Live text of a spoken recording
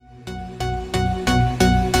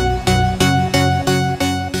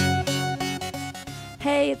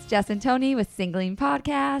Jess and Tony with Singling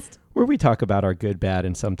Podcast, where we talk about our good, bad,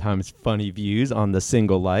 and sometimes funny views on the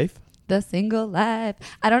single life. The single life.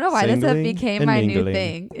 I don't know why this Singling became and my mingling. new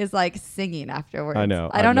thing, is like singing afterwards. I know.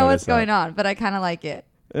 I don't know what's noticed that. going on, but I kind of like it.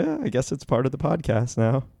 Yeah, I guess it's part of the podcast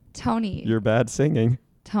now. Tony. You're bad singing.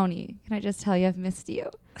 Tony, can I just tell you I've missed you?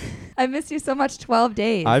 I've missed you so much. 12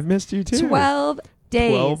 days. I've missed you too. 12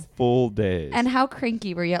 days. 12 full days. And how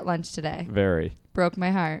cranky were you at lunch today? Very. Broke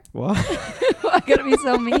my heart. What? I gotta be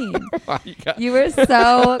so mean. You You were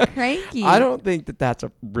so cranky. I don't think that that's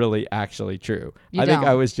really actually true. You I think don't.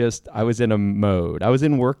 I was in a mode. I was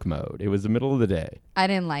in work mode. It was the middle of the day. I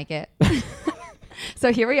didn't like it.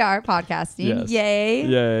 So here we are podcasting. Yes. Yay.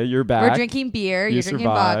 Yeah, you're back. We're drinking beer. You You're drinking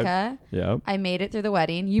survived. vodka. Yep. I made it through the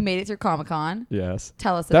wedding. You made it through Comic-Con. Yes.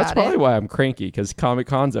 Tell us That's about probably it. why I'm cranky, because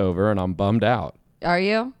Comic-Con's over and I'm bummed out. Are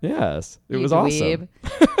you? Yes. It You was dweeb.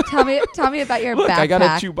 awesome. Tell me about your Look, backpack. I got a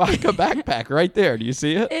Chewbacca backpack right there. Do you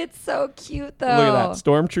see it? It's so cute though. Look at that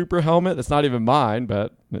Stormtrooper helmet. It's not even mine,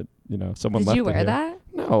 but someone Did left you it wear here. that?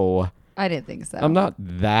 No. I didn't think so. I'm not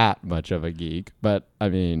that much of a geek, but I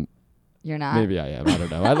mean, You're not? maybe I am. I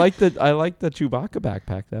don't know. I like the Chewbacca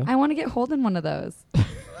backpack though. I want to get Holden one of those.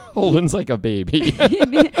 Holden's like a baby.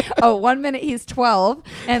 Oh, 1 minute he's 12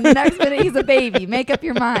 and the next minute he's a baby. Make up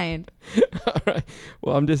your mind. All right.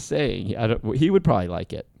 Well, I'm just saying, he would probably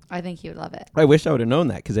like it. I think he would love it. I wish I would have known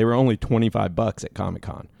that, because they were only $25 at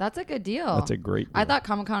Comic-Con. That's a good deal. That's a great deal. I thought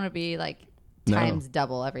Comic-Con would be like No. times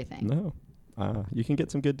double everything. No. You can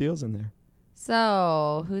get some good deals in there.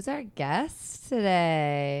 So, who's our guest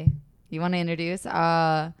today? You want to introduce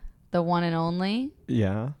the one and only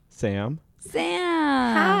Yeah. Sam.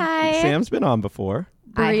 Sam. Hi. Sam's been on before.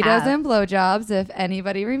 I Burritos have. and blowjobs, if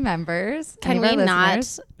anybody remembers. Can Any of we our not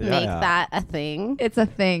listeners. make Yeah. that a thing? It's a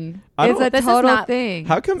thing. I It's don't- a This is total not- thing.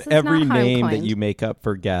 How come This is every not how I'm name that coined. you make up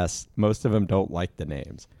for guests, most of them don't like the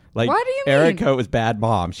names? Like, What do you mean? Erica was Bad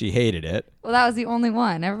Mom. She hated it. Well, that was the only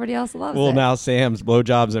one. Everybody else loves Well, it. now Sam's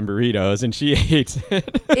Blowjobs and Burritos, and she hates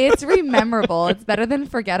it. It's rememberable. It's better than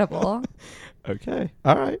forgettable. Okay.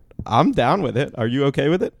 All right. I'm down with it. Are you okay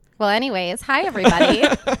with it? Well, anyways, hi everybody.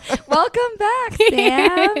 Welcome back,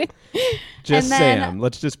 Sam. Just And then- Sam.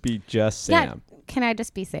 Let's just be just Yeah, Sam. can I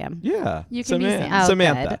just be Sam? Yeah. You can be Sam. Oh,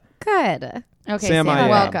 Samantha. Good. Okay, Sam, I am.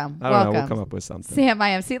 welcome. I don't know. welcome. We'll come up with something. Sam, I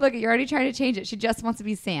am. See, look, you're already trying to change it. She just wants to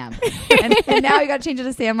be Sam. and now you got to change it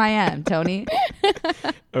to Sam, I am, Tony.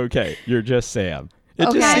 Okay. You're just Sam. It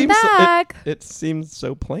Okay. just I'm seems back. it seems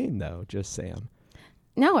so plain though. Just Sam.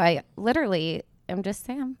 No, I literally am just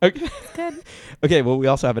Sam. Okay. Good. Okay. Well, we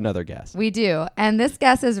also have another guest. We do. And this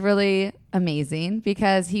guest is really amazing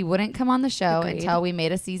because he wouldn't come on the show Agreed. until we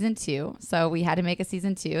made a season 2. So we had to make a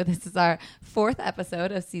season 2. This is our 4th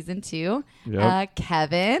episode of season 2. Yep.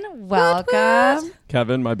 Kevin, welcome.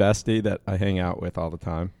 Kevin, my bestie that I hang out with all the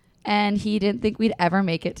time. And he didn't think we'd ever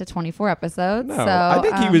make it to 24 episodes. No, so, I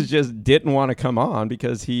think he was just didn't want to come on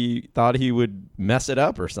because he thought he would mess it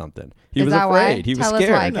up or something. He Is was that why? afraid. He was Tell us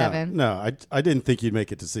scared. why, No, Kevin. no, I didn't think you'd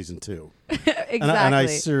make it to season 2. Exactly. And I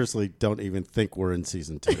seriously don't even think we're in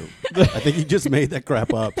season 2. I think you just made that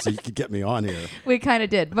crap up so you could get me on here. We kind of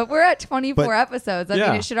did. But we're at 24 But- episodes. I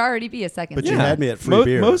Yeah. mean, it should already be a second But season. you had me at free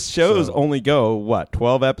beer. Most shows so- only go, what,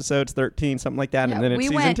 12 episodes, 13, something like that, Yeah, and then it's we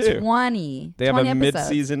season went 2. 20. They have 20 a episodes.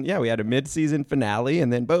 mid-season. Yeah, we had a mid-season finale,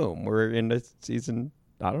 and then boom, we're into season,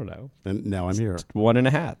 I don't know, And now I'm here.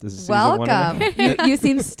 1.5. This is season 1.5. Welcome. you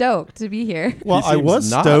seem stoked to be here. Well, I seems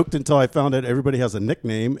was not. stoked until I found out everybody has a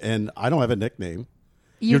nickname, and I don't have a nickname.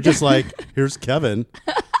 You You're just don't- like, here's Kevin.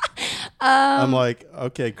 I'm like,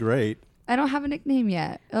 okay, great. I don't have a nickname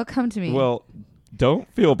yet. It'll come to me. Well, don't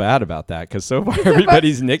feel bad about that, because so far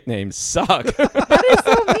everybody's nicknames suck. That is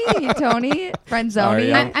so mean, Tony. Friend Sorry,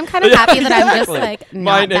 Zoni. I'm kind of happy that I'm just Exactly. like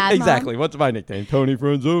My not bad mom. exactly. What's my nickname? Tony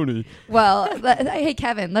Franzoni. Well, hey,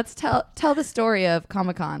 Kevin, let's tell the story of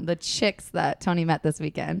Comic-Con, the chicks that Tony met this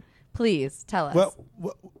weekend. Please tell us. Well,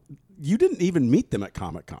 you didn't even meet them at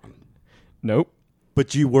Comic-Con, Nope.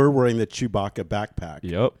 but you were wearing the Chewbacca backpack,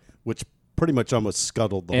 Yep. which pretty much almost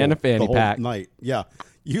scuttled the And whole, a fanny the whole pack. night. Yeah,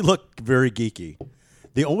 you look very geeky.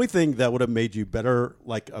 The only thing that would have made you better,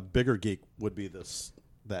 like a bigger geek, would be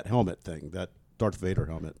that helmet thing, that Darth Vader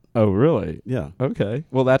helmet. Oh, really? Yeah. Okay.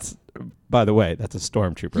 Well, by the way, that's a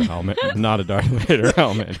Stormtrooper helmet, not a Darth Vader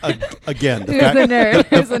helmet. Again, Who's the nerd?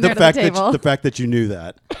 Who's the nerd the at fact the table? the fact that you knew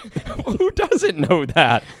that. Who doesn't know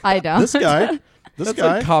that? I don't. This guy. That's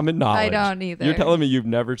guy. like common knowledge. don't either. You're telling me you've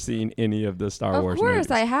never seen any of the Star Of Wars course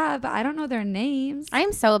movies? I have, but I don't know their names.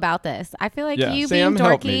 I'm so about this. I feel like Yeah, you Sam, being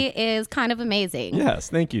help me. dorky is kind of amazing. Yes.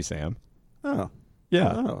 Thank you, Sam. Oh,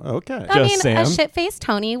 Yeah. Oh, okay. I mean, Just a Sam. shit-faced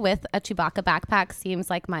Tony with a Chewbacca backpack seems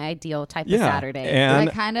like my ideal type of Yeah. Saturday. And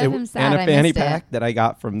I kind of am sad and a I fanny missed pack it. that I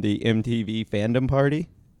got from the MTV fandom party.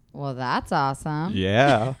 Well, that's awesome.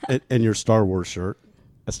 Yeah. And your Star Wars shirt.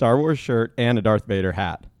 A Star Wars shirt and a Darth Vader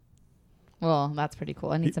hat. Well, that's pretty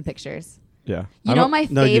cool. I need some pictures. Yeah. You I know, don't- my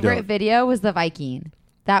No, you favorite don't. video was the Viking.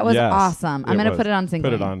 That was Yes, awesome. I'm it going to was. put it on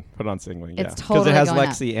Singling. Put it on Singling. It's yeah. Because totally it has going up.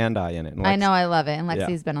 Lexi and I in it. And I Lex- know. I love it. And Yeah.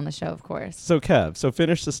 Lexi's been on the show, of course. So Kev, so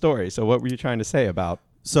finish the story. So what were you trying to say about?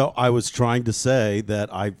 So I was trying to say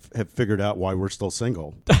that I have figured out why we're still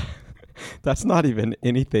single. That's not even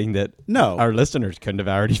anything that No. our listeners couldn't have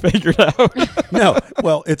already figured out. No.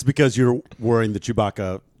 Well, it's because you're wearing the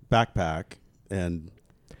Chewbacca backpack and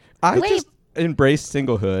I Wait. just embrace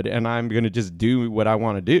singlehood, and I'm going to just do what I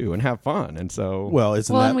want to do and have fun. And so, well,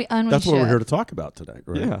 isn't Well, that and we that's what we're should. here to talk about today,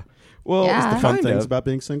 right? yeah. Well, Yeah. it's The Fun kind things of. about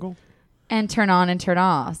being single. And turn on and turn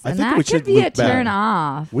off. I And think that we could should be a loop back. turn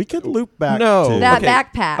off. We could loop back No. to That Okay.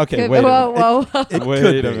 backpack. Okay, could, wait a whoa, minute. whoa. It Wait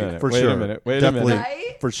could a be, minute, for wait a sure. minute, wait a Definitely, minute.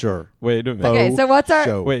 Right? for sure. Wait a minute. Okay, Faux so what's our...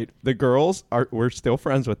 show. Wait, the girls are. We're still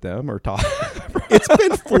friends with them, or talk? It's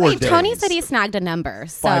been 4 Wait, days. Tony said he snagged a number.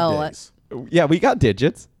 So 5 days. Yeah, we got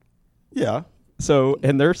digits. Yeah, So,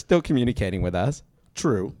 and they're still communicating with us,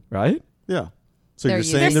 true. right? Yeah. So They're you're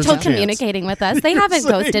used- saying they're there's still a chance. communicating with us. They haven't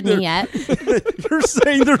saying ghosted they're- me yet. You're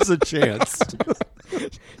saying there's a chance.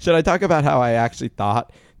 Should I talk about how I actually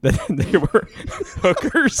thought that they were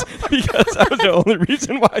hookers because that was the only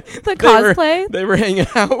reason why The cosplay? they were hanging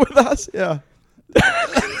out with us? Yeah.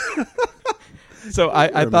 So I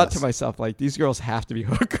You're a thought to mess. myself, like, these girls have to be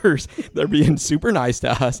hookers. They're being super nice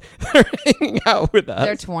to us. They're hanging out with us.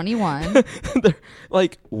 They're 21. They're-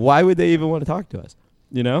 like, why would they even want to talk to us?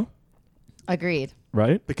 You know? Agreed.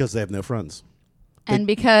 Right? Because they have no friends. And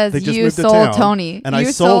because They just you moved to sold town, Tony. and you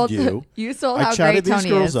I sold you. You sold I how chatted great these Tony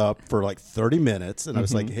girls is. up for like 30 minutes, and I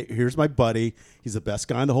was like, hey, here's my buddy. He's the best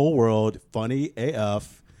guy in the whole world. Funny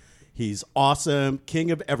AF. He's awesome.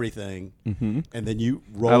 King of everything. Mm-hmm. And then you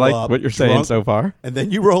roll I like up. what you're saying drunk, so far. And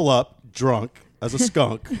then you roll up drunk as a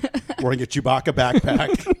skunk wearing a Chewbacca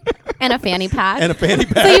backpack And a fanny pack. and a fanny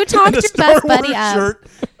pack. So you talked and a your Star best buddy Wars up. shirt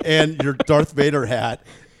and your Darth Vader hat.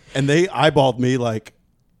 And they eyeballed me like,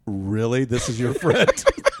 really? This is your friend?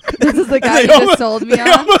 This is the guy They you just almost- sold me they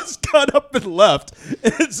on. almost got up and left.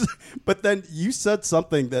 But then you said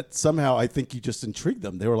something that somehow I think you just intrigued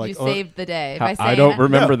them. They were like, You "Oh." saved the day by saying I don't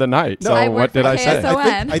remember No. the night. No. So I what work did for I say?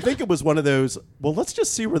 KSO. I think it was one of those, well, let's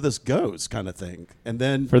just see where this goes kind of thing. And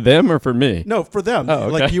then, For them or for me? no, for them. Oh,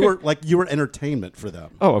 okay. Like you were entertainment for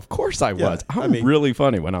them. Oh, of course I was. I I'm mean- really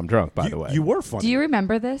funny when I'm drunk, by the way. You were funny. Do you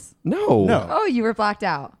remember this? No. No. Oh, you were blacked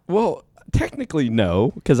out. Well, technically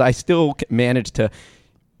no, because I still managed to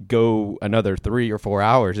go another 3 or 4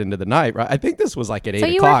 hours into the night. Right? I think this was like at So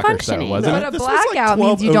 8 you were o'clock or so, functioning. wasn't But it? a This was like blackout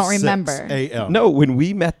means you don't 12:06 remember. a.m. No, when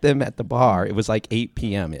we met them at the bar, it was like 8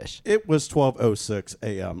 p.m. ish. It was 12:06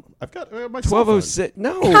 a.m. I've got my cell phone. 12:06.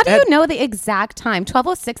 No. How do you at- know the exact time?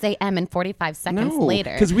 12:06 a.m. and 45 seconds No,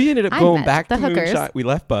 later. because we ended up I going met back the to hookers. Moonshine. We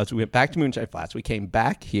left Buzz. We went back to Moonshine Flats. We came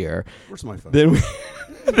back here. Where's my phone? Then we,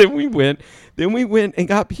 then we went and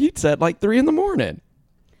got pizza at like 3 a.m. All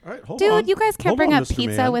All right, hold Dude, on. you guys can't Hold bring on, up Mr.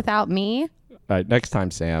 pizza Man. without me. right, next time,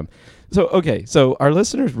 Sam. So okay, so our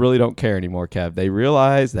listeners really don't care anymore, Kev. They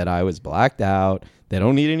realize that I was blacked out. They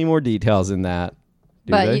don't need any more details than that.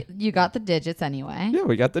 Do But they? you got the digits anyway. Yeah,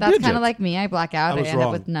 we got the That's digits. kind of like me. I black out. I I was end wrong.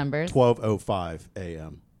 up with numbers. 12:05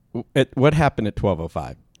 a.m. What happened at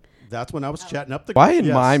 12:05? That's when I was chatting up the. Why in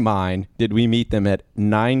Yes. my mind did we meet them at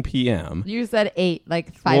 9 p.m.? You said 8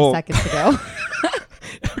 like 5 Well- seconds ago.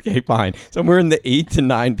 Okay, fine. So we're in the 8 to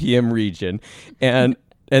 9 p.m. region, and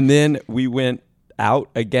then we went out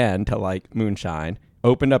again to like Moonshine.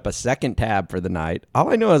 Opened up a second tab for the night.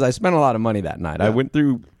 All I know is I spent a lot of money that night. I went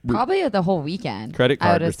through Probably the whole weekend. Credit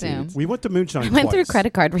I would card assume. receipts. We went to Moonshine. I went through twice.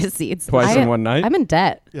 credit card receipts. Twice in one night? I'm in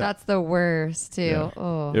debt. Yeah. That's the worst too. Yeah.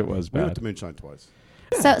 Oh. It was We went bad. to Moonshine twice.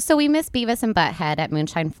 So we missed Beavis and Butthead at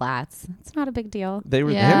Moonshine Flats. It's not a big deal. They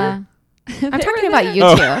were Yeah. I'm talking about you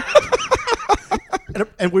Oh. two.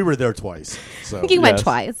 And we were there twice. So You went Yes.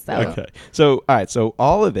 twice. So. there. Okay. So all right. So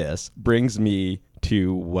all of this brings me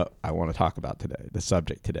to what I want to talk about today, the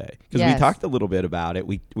subject today, because we Yes. talked a little bit about it.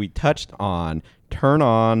 We touched on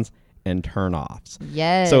turn-ons and turn-offs.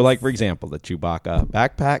 Yes. So, like for example, the Chewbacca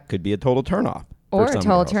backpack could be a total turn-off. for Or a some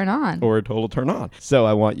total girls. turn on. Or a total turn on. So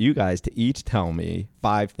I want you guys to each tell me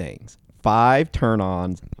 5 things. 5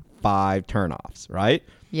 turn-ons, 5 turn-offs, right?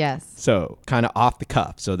 Yes. So kind of off the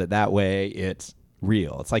cuff so that way it's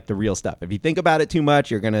real. It's like the real stuff. If you think about it too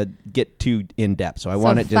much, you're gonna get too in depth. So I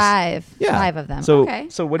want it just five of them. So okay.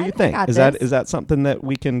 so what do you I think think? I got Is this. that something that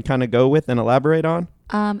we can kind of go with and elaborate on?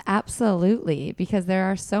 Absolutely, because there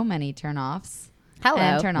are so many turn-offs. Hello.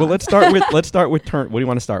 And turn-ons. Well, let's start with turn. What do you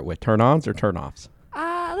want to start with? Turn-ons or turn-offs?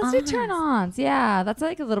 Let's do turn-ons. Yeah, that's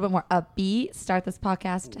like a little bit more upbeat. Start this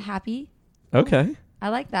podcast happy. Okay. I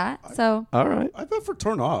like that. So All right. I vote for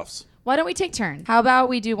turn-offs. why don't we take turns? How about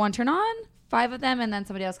we do one turn-on, 5 of them, and then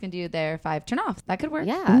somebody else can do their 5 turn-offs. That could work.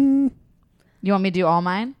 Yeah. You want me to do all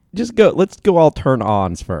mine? Just go. Let's go all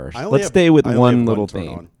turn-ons first. I only Let's have- stay with I only one have little one theme.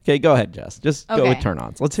 turn-on. Okay, go ahead, Jess. Just go Okay. with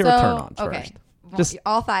turn-ons. Let's hear turn-ons first. Just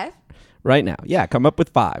all 5. right now. Yeah, come up with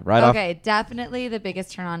 5 right off. Okay, definitely the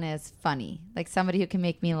biggest turn on is funny. Like somebody who can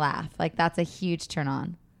make me laugh. Like that's a huge turn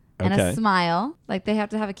on. And Okay. a smile. Like they have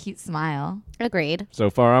to have a cute smile. Agreed.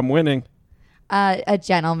 So far, I'm winning. A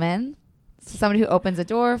gentleman. So somebody who opens a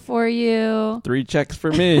door for you. 3 checks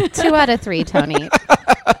for me. 2 out of 3, Tony.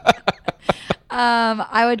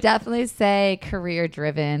 I would definitely say career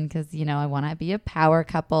driven because, you know, I want to be a power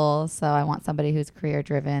couple. So I want somebody who's career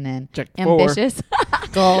driven and Check 4. ambitious.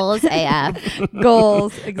 Goals AF.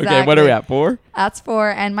 Goals. Exactly. Okay, what are we at? 4? That's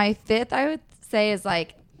 4. And my 5th, I would say, is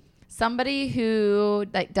like somebody who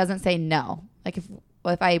like doesn't say no. Like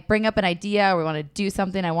if I bring up an idea or we want to do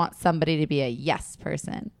something, I want somebody to be a yes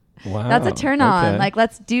person. Wow. That's a turn on. Okay. Like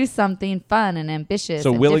let's do something fun and ambitious.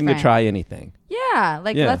 So and willing to different. try anything. Yeah,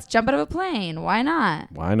 like Yeah. let's jump out of a plane. Why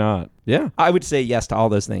not? Why not? Yeah. I would say yes to all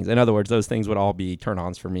those things. In other words, those things would all be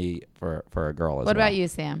turn-ons for me for a girl as well. What about you,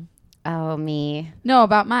 Sam? Oh, me. No,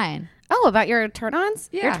 about mine. Oh, about your turn-ons?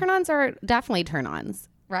 Your Yeah. turn-ons are definitely turn-ons.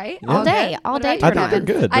 Right? Yeah. All day. good? All What day about you, I think they're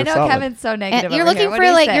Kevin? good. I They're know solid. Kevin's so negative. And you're over here. looking What for do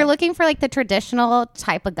you like say? you're looking for like the traditional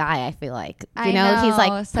type of guy, I feel like. I You know, he's know,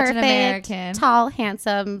 like such an perfect, American. tall,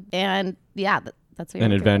 handsome, and yeah, that's what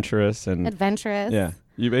And you're adventurous and adventurous. yeah.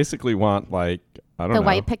 You basically want like I don't The know,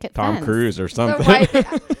 white picket Tom fence. Cruise or The something.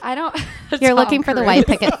 white- I don't. You're Tom looking for the Cruise. white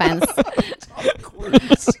picket fence.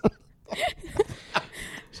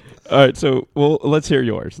 All right, so let's hear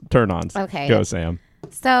yours. Turn-ons. Okay. Go, Sam.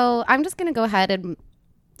 So I'm just gonna go ahead and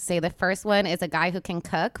say the first one is a guy who can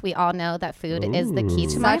cook. We all know that food is the key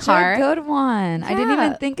to my Such heart. a good one. I didn't Yeah.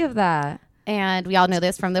 even think of that. And we all know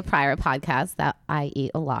this from the prior podcast that I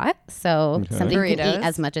eat a lot. So Okay. somebody who can Burritos. eat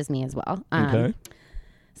as much as me as well. Okay.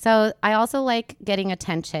 So I also like getting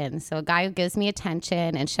attention. So a guy who gives me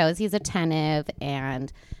attention and shows he's attentive.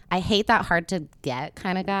 And I hate that hard to get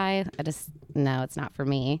kind of guy. No, it's not for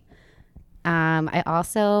me. I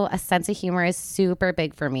also, a sense of humor is super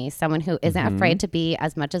big for me. Someone who isn't afraid to be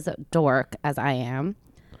as much as a dork as I am.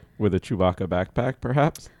 With a Chewbacca backpack,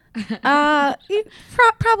 perhaps?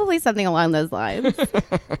 Probably something along those lines.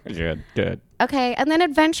 Good. Okay, and then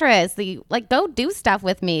adventurous. Go do stuff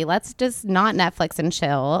with me. Let's just not Netflix and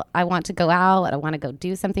chill. I want to go out. I want to go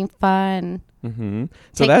do something fun. Mm-hmm.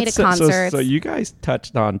 Take me to concerts. So you guys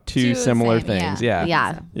touched on two similar same, things. yeah.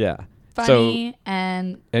 Yeah. Yeah. Yeah. Funny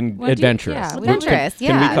and And what do you- adventurous. yeah, what do you- Adventurous,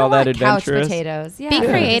 Can we yeah. call that I don't want couch adventurous? potatoes. Yeah. Be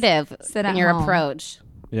creative Sit in at your home. approach.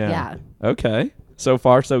 Yeah. Okay. So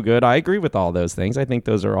far, so good. I agree with all those things. I think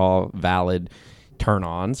those are all valid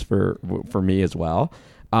turn-ons for me as well.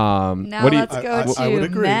 Now what do you, let's go I would to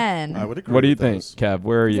agree. men. I would agree. What do you with think, those. Kev?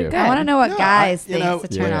 Where are you? Good. I want to know what Yeah, guys you think know, to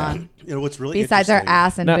turn yeah. on. You know what's really Besides our interesting-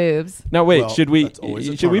 ass and No. boobs. No, wait. Well, should we? that's always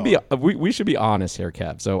a Should we be? turn-on. We should be honest here,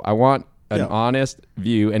 Kev. So I want an Yeah. honest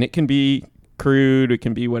view, and it can be crude. It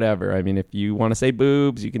can be whatever. I mean, if you want to say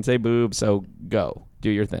boobs, you can say boobs. So go, do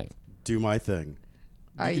your thing. Do my thing.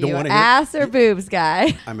 Are don't you wanna an hear- ass or boobs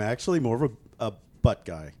guy? I'm actually more of a butt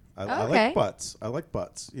guy. I Okay. like butts. I like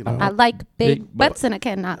butts. You know. I like big Big butts and I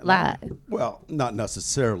cannot lie. Well, not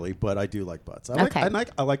necessarily, but I do like butts. Okay.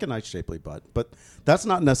 I like a nice shapely butt, but that's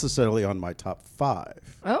not necessarily on my top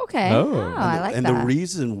 5. Okay. Oh. I like and that. the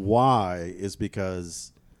reason why is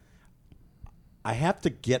because I have to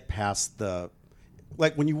get past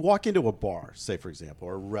like when you walk into a bar, say for example,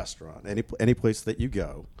 or a restaurant, any place that you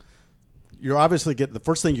go, you're obviously the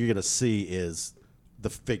first thing you're going to see is the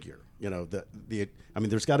figure. You know, I mean,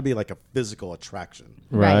 there's got to be like a physical attraction.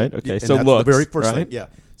 Right. Right. Okay. And So that's looks. the very first right? thing. Yeah.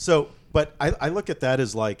 So, but I look at that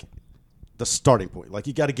as like the starting point. Like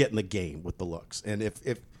you got to get in the game with the looks. And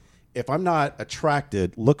if I'm not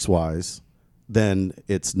attracted looks wise, then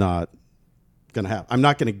it's not gonna happen. I'm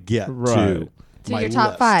not gonna get Right. to my your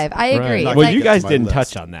top list. 5. I agree. Not Well, gonna you get guys to my didn't list.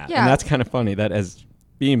 touch on that, Yeah. and that's kind of funny. That as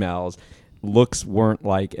females, looks weren't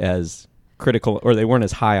like as critical, or they weren't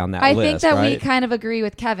as high on that I list. think that we right? kind of agree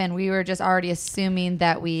with Kevin. We were just already assuming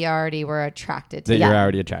that we already were attracted to that him. you're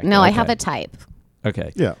already attracted. No, I Okay. have a type.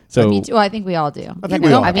 Okay. Yeah. So Me too. Well, I think we all do. I think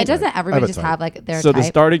we all have it a doesn't type. I everybody have a just type. have like their so type? the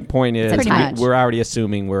starting point is Pretty much. we're already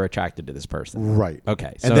assuming we're attracted to this person. Right.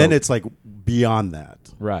 Okay. And then it's like beyond that.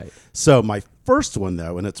 right. So my first one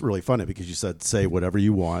though, and it's really funny because you said say whatever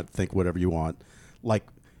you want, think whatever you want. Like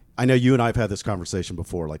I know you and I have had this conversation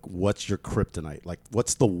before. Like, what's your kryptonite? Like,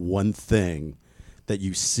 what's the one thing that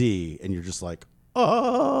you see and you're just like,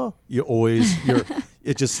 oh,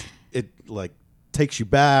 it like takes you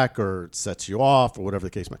back or sets you off or whatever the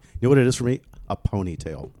case may be. You know what it is for me? A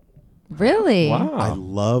ponytail. Really? I Wow.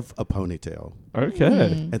 love a ponytail,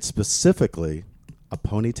 Okay. and specifically a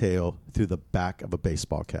ponytail through the back of a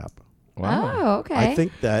baseball cap. Wow. Oh, okay. I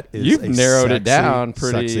think that is You've a narrowed it sexy, down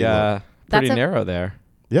pretty sexy look. pretty That's a- narrow there.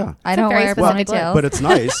 Yeah. I It's a don't very wear specific look. ponytails. But it's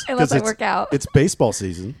nice Unless because I it's, work out. it's baseball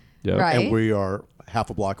season, Yep. Right. and we are half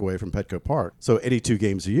a block away from Petco Park. So 82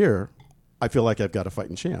 games a year, I feel like I've got a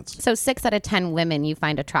fighting chance. So 6 out of 10 women you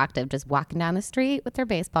find attractive just walking down the street with their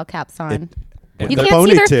baseball caps on. With You the can't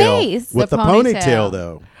see their ponytail- face. With The the ponytail. ponytail,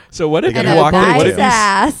 though. So what if They you gotta walk have in? a What nice if you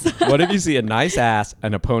ass. What if you see a nice ass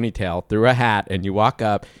and a ponytail through a hat, and you walk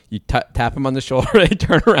up, you tap him on the shoulder, they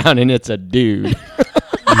turn around, and it's a dude.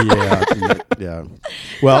 Yeah.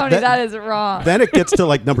 Well, Tony, that is wrong. then it gets to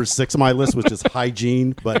like number 6 on my list, which is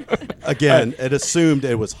hygiene. But again, it assumed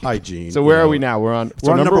it was hygiene. So where you are know. we now? We're on. We're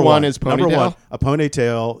So on number one is ponytail. Number one, a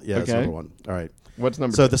ponytail. Yeah, it's Okay. number one. All right. What's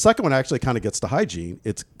number So two? the second one actually kind of gets to hygiene.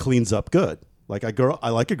 It's cleans up good. Like I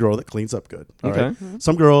like a girl that cleans up good. All Okay. right?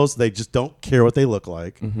 Some girls, they just don't care what they look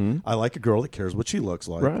like. I like a girl that cares what she looks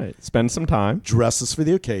like. Right. Spend some time. Dresses for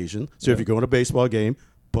the occasion. So if you go to a baseball game,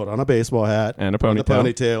 put on a baseball hat And a put the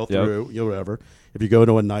ponytail. ponytail Yep. through, whatever. If you go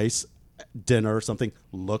to a nice dinner or something,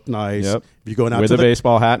 look nice. Yep. If you're going out With to a the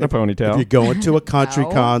baseball hat and a if ponytail. you're going to a country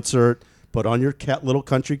No. concert, put on your little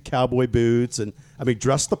country cowboy boots, and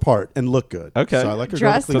dress the part and look good. Okay. So I like a girl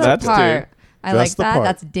Dress that the So that's part. I Dress like the that. part.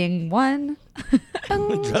 That's ding one.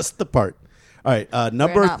 dress the part. All right,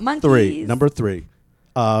 number not monkeys. 3. Number 3.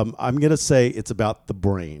 I'm gonna say it's about the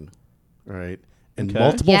brain. All right, and Okay.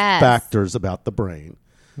 multiple Yes. factors about the brain.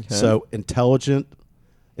 So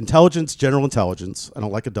intelligence, general intelligence. I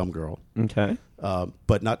don't like a dumb girl, Okay.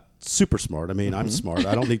 but not super smart. I'm smart.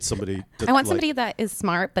 I don't need somebody. To, I want like- somebody that is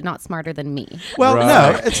smart but not smarter than me. Well, Right.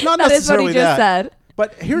 no, it's not That is what necessarily he just that. said.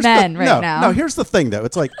 But here's Men the right no, now. no. Here's the thing, though.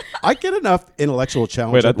 It's like I get enough intellectual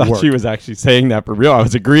challenge. Wait, I at thought work. she was actually saying that for real. I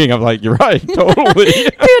was agreeing. I'm like, you're right, totally.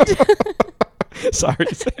 Sorry,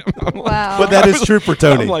 Sam. I'm like, Wow. But that is true for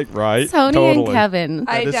Tony. I'm like, right, Tony totally. and Kevin.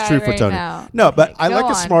 I That is die true for right Tony. now. No, but I Go like a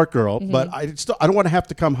on. smart girl. But I don't want to have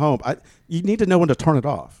to come home. You need to know when to turn it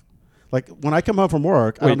off. Like when I come home from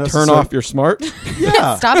work, I Wait, don't turn off your smart?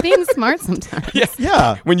 yeah, Stop being smart sometimes.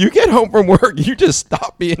 yeah, When you get home from work, you just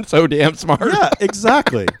stop being so damn smart. yeah,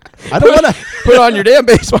 exactly. I don't want to Put on your damn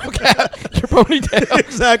baseball cap, your ponytail,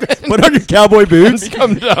 exactly put on your cowboy boots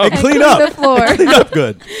become dumb. and clean clean up. the floor. Clean up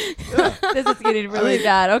good. This is getting really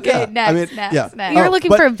bad. Okay, yeah, next, I mean, next, yeah. next. You're Oh, looking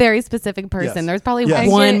but- for a very specific person. Yes. There's probably Yes.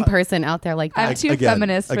 one I- person out there like I'm that. too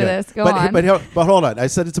feminist for this. Go but, on. But hold on. I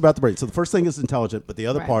said it's about the brain. So the first thing is intelligent, but the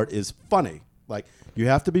other Right. part is funny. Like you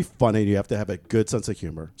have to be funny. You have to have a good sense of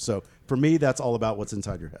humor. So for me, that's all about what's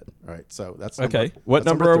inside your head. All right. So that's Okay, what that's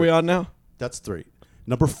number are 3. we on now? That's 3.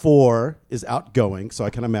 Number 4 is outgoing. So I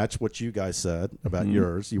kind of match what you guys said about Mm-hmm.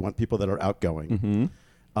 yours. You want people that are outgoing.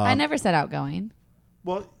 I never said outgoing.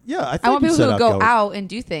 Well, yeah, I think I want you people said who go outgoing. out and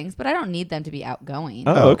do things, but I don't need them to be outgoing.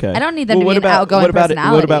 Oh, okay. I don't need them to what be an about, outgoing what about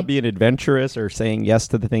personality. What about being adventurous or saying yes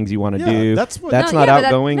to the things you want to Yeah, do? that's what- That's No, not yeah, but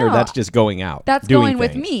outgoing, or no. that's just going out. That's doing going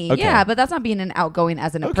with things? me. Okay. Yeah, but that's not being an outgoing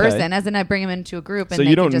as in a Okay. person. As in I bring them into a group and So they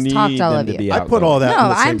you can don't just need talk to all them of to you. be I put all that No, in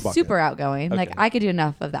the same I'm bucket. super outgoing. Like Okay. I could do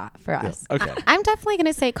enough of that for us. Okay. I'm definitely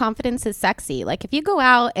going to say confidence is sexy. Like if you go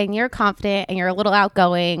out and you're confident and you're a little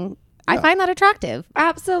outgoing, I find that attractive.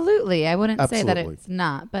 Absolutely. I wouldn't say that Absolutely. it's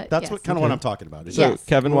not, but That's yes. what kind of what I'm talking about. is So Yes.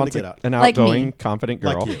 Kevin you wanna wants get out. an Like me. outgoing, confident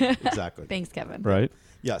girl, Like you. Exactly. Thanks, Kevin. right?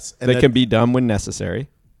 Yes. And They then- can be dumb when necessary.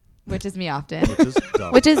 Which is me often. which is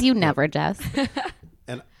dumb. Which is you never, Jess.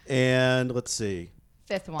 and let's see.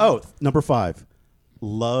 Fifth one. Oh, number 5.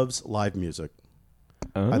 Loves live music.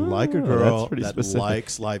 I like a Oh, girl that's pretty that specific.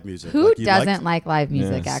 likes live music. Who Like, you doesn't like live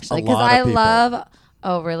music, Yes. actually? A Because lot of I people. love.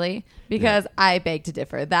 Oh, really? Because I beg to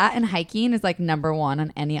differ. That and hiking is like number 1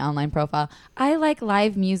 on any online profile. I like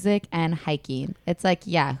live music and hiking. It's like,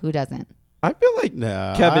 yeah, who doesn't? I feel like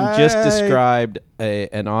No, Kevin just I- described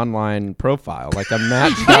an online profile, like a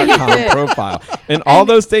Match.com profile, and all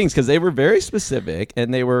those things because they were very specific,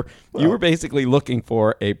 and they were you were basically looking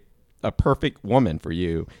for a perfect woman for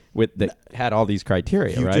you with that had all these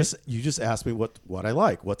criteria, You right? just asked me what I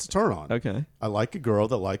like. What's a turn on? Okay. I like a girl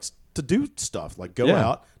that likes to do stuff like go Yeah.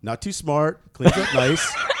 out, not too smart, cleans up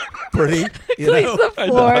nice, pretty, you Cleans know, the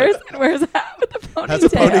floors. Wears a hat with a ponytail. has a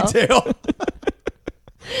ponytail.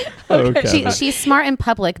 Oh, She, Kevin. she's smart in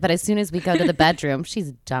public, but as soon as we go to the bedroom,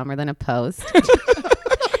 she's dumber than a post.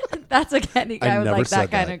 That's a Kenny guy was never like that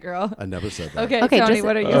said kind of girl. I never said that. Okay, Okay, Tony, just,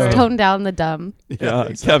 what are just yours? tone down the dumb. Yeah,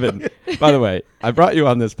 Kevin. By the way, I brought you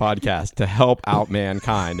on this podcast to help out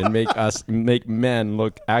mankind and make men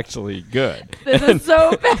look actually good. This is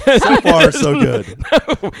so bad. So far, so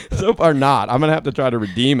good. So far, not. I'm gonna have to try to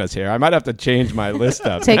redeem us here. I might have to change my list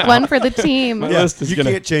up. Take now. one for the team. My Yeah, list is you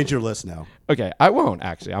gonna. can't change your list now. Okay, I won't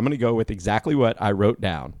actually. I'm gonna go with exactly what I wrote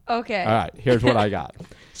down. Okay. All right, here's what I got.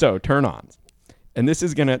 So turn-ons, and this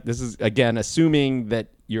is again assuming that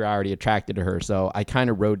you're already attracted to her. So I kind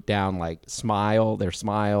of wrote down like smile,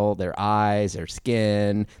 their eyes, their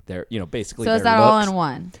skin, their basically. So is their that all looks. in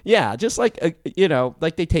one? Yeah, just like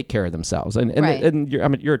like they take care of themselves, and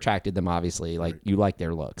Right. you're attracted to them obviously, like you like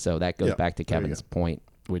their look. So that goes Yeah, back to there you Kevin's point,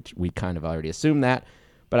 which we kind of already assumed that,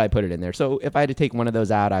 but I put it in there. So if I had to take one of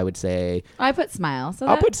those out, I would say I put smile. So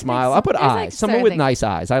I'll that put smile. makes- I'll put there's, eyes. like, Someone certain with things. nice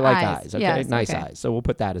eyes. I like Eyes. eyes. Okay, Yes, nice okay. eyes. So we'll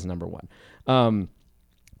put that as number one.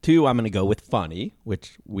 2, I'm going to go with funny,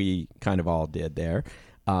 which we kind of all did there.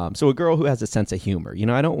 So a girl who has a sense of humor.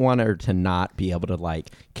 I don't want her to not be able to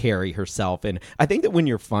like carry herself. And I think that when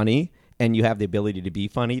you're funny and you have the ability to be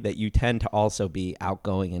funny, that you tend to also be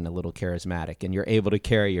outgoing and a little charismatic, and you're able to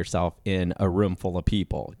carry yourself in a room full of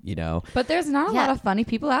people. But there's not a Yeah. lot of funny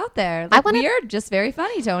people out there. I Like, wanna- we are just very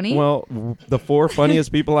funny, Tony. Well, the 4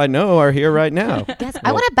 funniest people I know are here right now. Yes,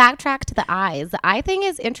 I want to backtrack to the eyes. The eye thing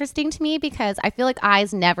is interesting to me because I feel like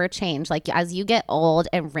eyes never change. Like as you get old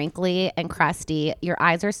and wrinkly and crusty, your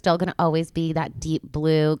eyes are still going to always be that deep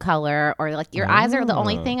blue color, or like your eyes are the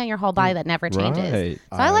only thing on your whole body that never changes. Right.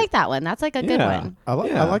 So I like that one. That's like a good Yeah. one. I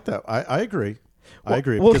Yeah. like that. I agree. I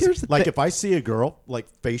agree. well, Because, here's the like, thi- if I see a girl, like,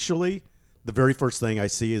 facially, the very first thing I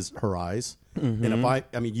see is her eyes. Mm-hmm. And if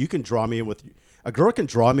I mean, you can draw me in with, a girl can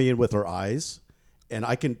draw me in with her eyes, and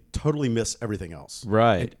I can totally miss everything else.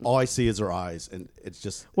 Right. And all I see is her eyes, and it's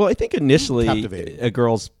just, Well, I think initially Captivating. a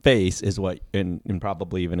girl's face is what, and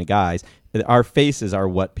probably even a guy's, our faces are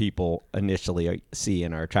what people initially see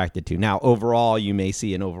and are attracted to. Now, overall, you may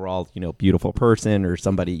see an overall, beautiful person or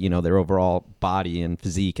somebody, their overall body and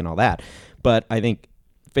physique and all that. But I think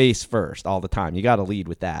face first all the time. You got to lead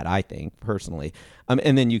with that, I think, personally.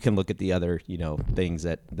 And then you can look at the other, things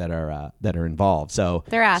that are involved. So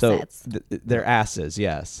They're assets. They're asses,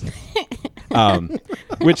 yes.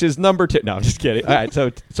 Which is number 2. No, I'm just kidding. All right,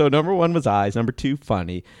 so number 1 was eyes. Number 2,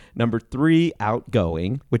 funny. Number 3,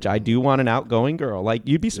 outgoing, which I do want an outgoing girl. Like,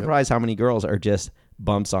 you'd be surprised how many girls are just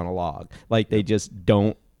bumps on a log. Like, they just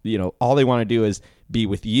don't, all they want to do is be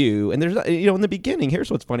with you. And there's, in the beginning,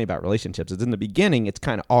 here's what's funny about relationships. Is in the beginning, it's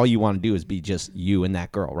kind of all you want to do is be just you and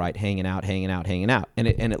that girl, right? Hanging out. And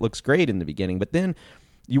it looks great in the beginning. But then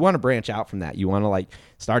you want to branch out from that. You want to like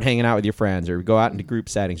start hanging out with your friends or go out into group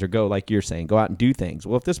settings or go, like you're saying, go out and do things.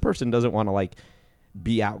 Well, if this person doesn't want to like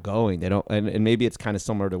be outgoing, they don't, and maybe it's kind of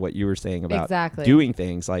similar to what you were saying about Exactly. doing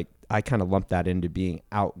things. Like I kind of lump that into being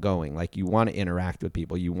outgoing. Like you want to interact with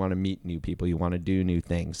people, you want to meet new people, you want to do new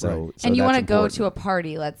things. So, Right. so and you want to go to a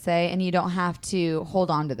party, let's say, and you don't have to hold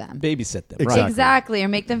on to them. babysit them. Exactly. Right. Exactly, or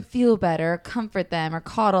make them feel better, or comfort them, or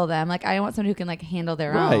coddle them. Like I want someone who can like handle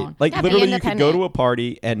their Right. own. Like Yeah, be literally you could go independent. to a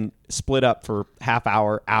party and split up for half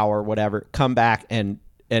hour, whatever, come back and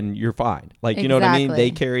you're fine. Like, you know what I mean?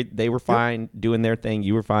 Exactly. They were fine doing their thing.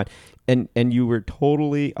 You were fine. And you were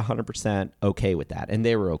totally 100% okay with that. And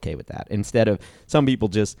they were okay with that. Instead of some people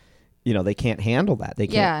just, they can't handle that. They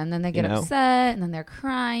can't. Yeah, and then they get you know? upset, and then they're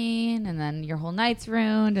crying, and then your whole night's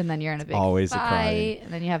ruined, and then you're in a big Always the fight, crying.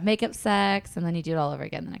 and then you have makeup sex, and then you do it all over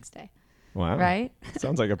again the next day. Wow. Right?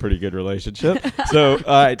 Sounds like a pretty good relationship. So,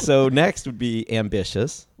 all right. So next would be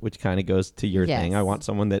ambitious, which kind of goes to your Yes. thing. I want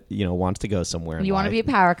someone that, wants to go somewhere. in You want to life. be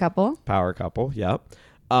a power couple. Power couple. Yep.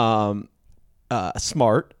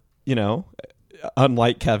 Smart,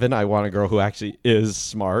 unlike Kevin, I want a girl who actually is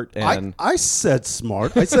smart. And I said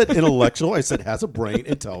smart. I said intellectual. I said has a brain,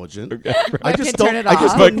 intelligent. I But just can don't. turn it I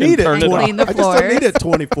just off. don't need it. Turn it Clean the I just don't need floors it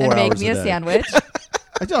 24 and make hours me a day. sandwich.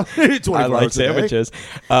 I don't need it 24 I like hours a day. sandwiches.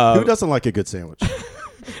 Who doesn't like a good sandwich?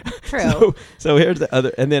 True. So here's the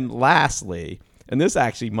other. And then lastly, and this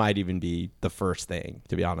actually might even be the first thing,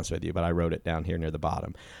 to be honest with you, but I wrote it down here near the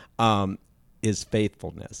bottom, is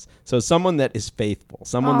faithfulness. So someone that is faithful,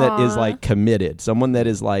 someone that is like committed, someone that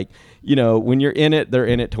is like, when you're in it, they're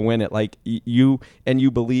in it to win it. Like you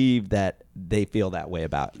believe that they feel that way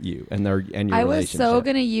about you and your I was relationship. so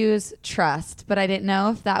gonna use trust, but I didn't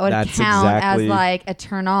know if that would That's count exactly- as like a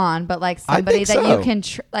turn on. But like I somebody think that so. you can,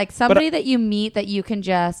 like somebody that you meet that you can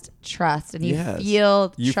just trust, and you Yes.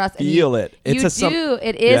 feel You trust. feel and it. It's you a some- do.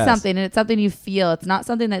 It is Yes. something, and it's something you feel. It's not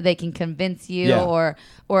something that they can convince you Yeah. or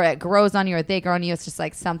it grows on you or they grow on you. It's just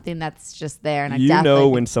like something that's just there. And I You definitely know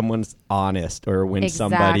when someone's honest or when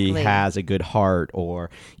somebody Exactly. has a good heart, or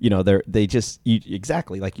they just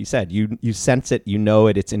exactly like you said, you sense it, you know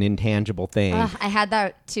it, it's an intangible thing. I had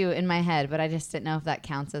that too in my head, but I just didn't know if that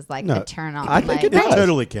counts as like No, a turn on. I think like, it It does.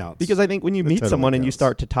 totally counts. Because I think when you It meet totally someone and you counts.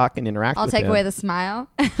 start to talk and interact I'll with take them, away the smile,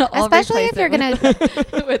 I'll Especially replace if you're it gonna.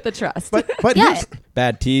 with, with the trust. but Yeah.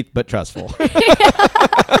 bad teeth but trustful.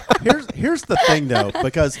 here's the thing though,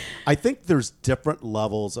 because I think there's different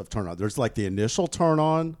levels of turn on. There's like the initial turn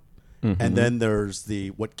on, and then there's the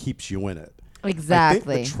what keeps you in it.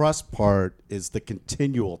 Exactly. I think the trust part is the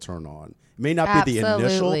continual turn on. It may not be the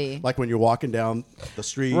Absolutely. initial, like when you're walking down the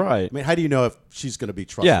street. Right. I mean, how do you know if she's going to be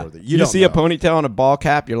Yeah, trustworthy? you don't see a know. ponytail and a ball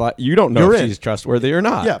cap, you're like, you don't know You're if in. she's trustworthy or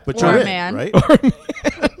not. Yeah, but Or you're a in, man. right? Sorry.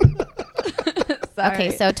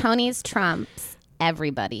 Okay, so Tony's trumps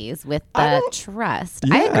everybody's with I the don't- trust.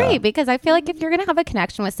 I Yeah. agree, because I feel like if you're gonna have a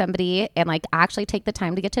connection with somebody and like actually take the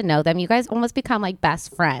time to get to know them, you guys almost become like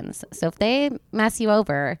best friends. So if they mess you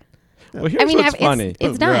over, Well, here's I mean, what's funny.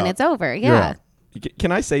 it's done. out. It's over. You're Yeah. out.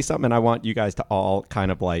 Can I say something? And I want you guys to all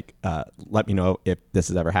kind of like let me know if this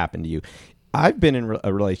has ever happened to you. I've been in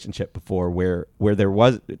a relationship before where there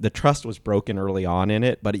was the trust was broken early on in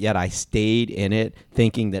it, but yet I stayed in it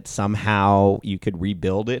thinking that somehow you could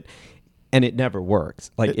rebuild it, and it never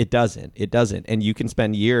works. Like it doesn't. And you can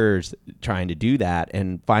spend years trying to do that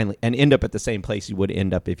and finally end up at the same place you would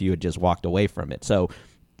end up if you had just walked away from it. So,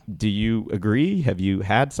 do you agree? Have you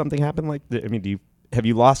had something happen like that? I mean, have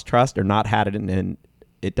you lost trust or not had it and then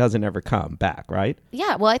it doesn't ever come back, right?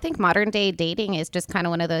 Yeah, well, I think modern day dating is just kind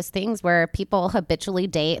of one of those things where people habitually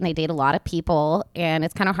date and they date a lot of people, and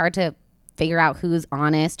it's kind of hard to figure out who's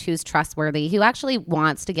honest, who's trustworthy, who actually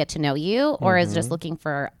wants to get to know you, or is just looking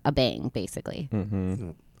for a bang, basically.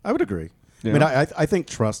 I would agree. Yeah. I mean, I think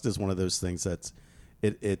trust is one of those things that's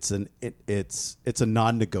it's a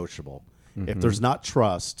non-negotiable. If there's not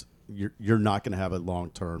trust, you're not going to have a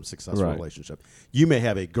long-term successful Right. relationship. You may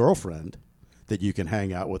have a girlfriend that you can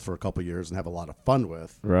hang out with for a couple of years and have a lot of fun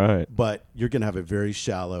with, Right. but you're going to have a very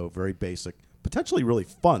shallow, very basic, potentially really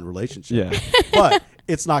fun relationship. Yeah. But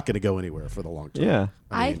it's not going to go anywhere for the long term. Yeah.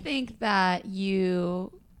 I think that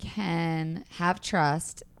you can have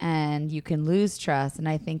trust and you can lose trust, and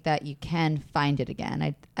I think that you can find it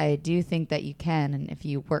again. I do think that you can, and if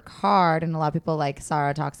you work hard, and a lot of people, like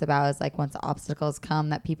Sarah talks about, is like once obstacles come,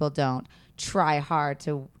 that people don't try hard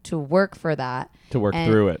to work for that, To work And-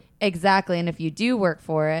 through it. Exactly, and if you do work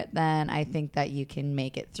for it, then I think that you can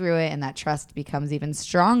make it through it, and that trust becomes even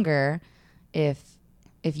stronger if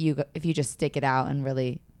you just stick it out and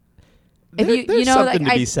really. If There's know, something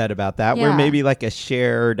like, to be said about that, where Yeah. maybe like a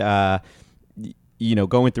shared,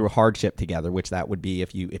 going through a hardship together, which that would be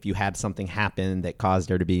if you had something happen that caused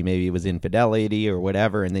there to be, maybe it was infidelity or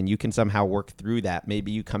whatever, and then you can somehow work through that.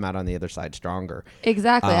 Maybe you come out on the other side stronger.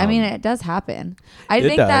 Exactly. I mean, it does happen. I It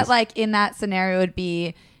think that does. like in that scenario would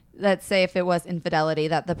be, let's say if it was infidelity,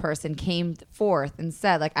 that the person came forth and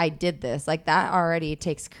said like, I did this, like that already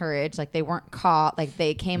takes courage. Like they weren't caught, like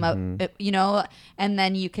they came up, and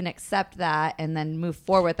then you can accept that and then move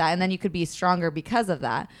forward with that. And then you could be stronger because of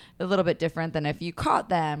that. A little bit different than if you caught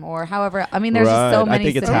them or however, I mean, there's just so Right. many I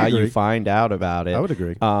think it's how scenarios. you Agree. find out about it. I would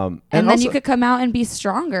agree. And And then also, you could come out and be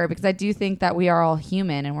stronger, because I do think that we are all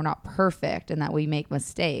human and we're not perfect and that we make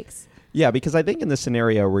mistakes. yeah, because I think in the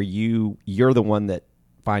scenario where you're the one that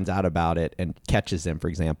finds out about it and catches them, for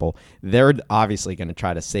example, they're obviously going to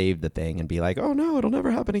try to save the thing and be like, oh no, it'll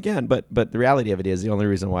never happen again. But the reality of it is the only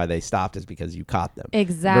reason why they stopped is because you caught them.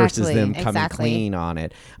 Exactly. Versus them coming Exactly. clean on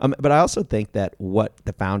it. But I also think that what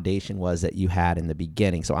the foundation was that you had in the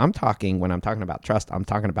beginning. So when I'm talking about trust, I'm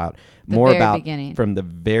talking about The more very about beginning. from the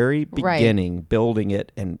very Right. beginning, building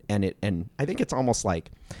it and I think it's almost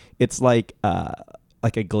like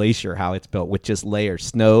a glacier, how it's built with just layers,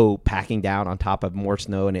 snow packing down on top of more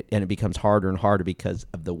snow, and it becomes harder and harder because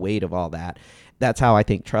of the weight of all that. That's how I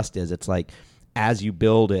think trust is. It's like as you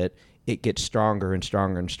build it, it gets stronger and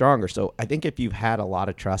stronger and stronger. So I think if you've had a lot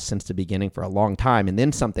of trust since the beginning for a long time, and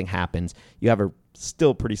then something happens, you have a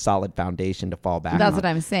still pretty solid foundation to fall back on. That's what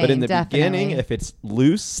I'm saying, But in the definitely. beginning, if it's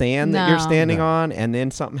loose sand that you're No. standing on, and then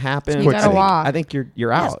something happens, You gotta walk. I think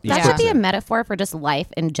you're out. That Yeah. should be a metaphor for just life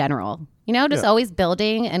in general. You know, just Yeah. always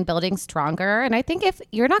building and building stronger. And I think if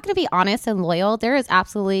you're not going to be honest and loyal, there is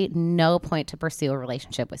absolutely no point to pursue a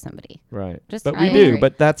relationship with somebody. Right. Just- but I we do. agree.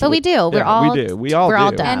 But that's But we what- do. We're yeah, all- we do. We all we're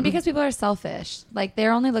all do. dumb. And because people are selfish, like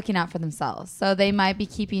they're only looking out for themselves. So they might be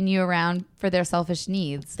keeping you around for their selfish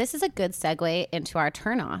needs. This is a good segue into our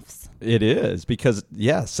turnoffs. It is because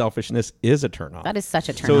selfishness is a turnoff. That is such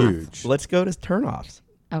a so turnoff. Huge. let's go to turnoffs.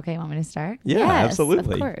 Okay, want me to start? Yeah, Yes,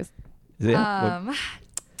 absolutely. Of course. Yeah. what-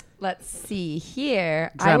 Let's see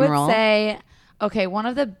here. I Drum would roll. say, okay, one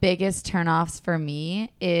of the biggest turnoffs for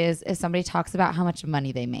me is if somebody talks about how much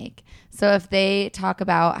money they make. So if they talk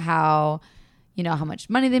about how, how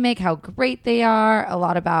much money they make, how great they are, a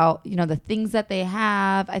lot about, the things that they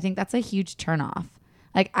have, I think that's a huge turnoff.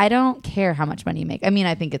 Like, I don't care how much money you make. I mean,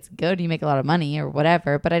 I think it's good you make a lot of money or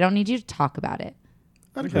whatever, but I don't need you to talk about it.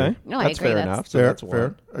 Okay. No, I that's agree. fair That's enough. So Fair, that's fair.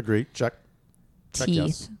 one. Agree. Check. Check, Teeth.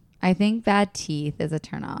 yes. I think bad teeth is a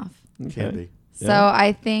turnoff. Can Okay. be. So Yeah.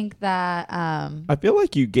 I think that I feel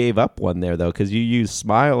like you gave up one there though, because you use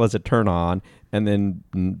smile as a turn on, and then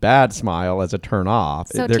bad smile as a turn off.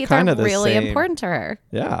 So They're teeth kind are of the really same. important to her.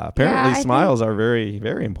 Yeah, apparently I smiles are very,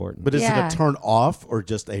 very important. But is Yeah. it a turn off or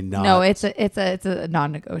just a not? no, it's a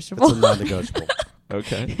non-negotiable. It's a non-negotiable.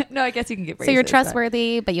 Okay. No, I guess you can get. So you're braces, but-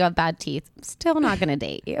 trustworthy, but you have bad teeth. Still not going to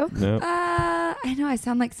date you. No. I know I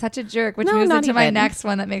sound like such a jerk, which No, moves not into my even. next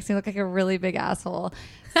one that makes me look like a really big asshole.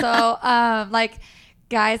 So, like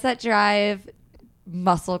guys that drive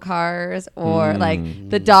muscle cars or like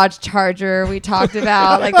the Dodge Charger we talked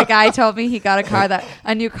about. Like the guy told me he got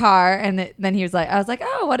a new car, and then he was like, I was like,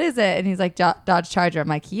 oh, what is it? And he's like, Dodge Charger. I'm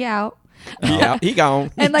like, he out. He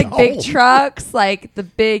gone. And like big trucks, like the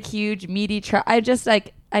big, huge, meaty truck. I just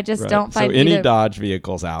Right. don't find so any either- Dodge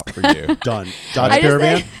vehicles out for you. Done. Dodge I just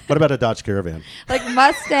Caravan? think- What about a Dodge Caravan? like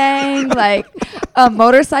Mustang, like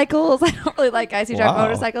motorcycles. I don't really like guys who drive Wow.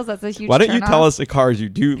 motorcycles. That's a huge. Why don't you turn tell off. us the cars you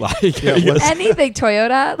do like? Yeah, what- Anything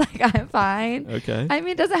Toyota? Like I'm fine. Okay. I mean,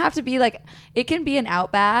 it doesn't have to be like. It can be an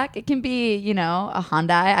Outback. It can be a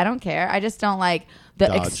Hyundai. I don't care. I just don't like the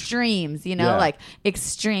Dodge. extremes. Yeah. Like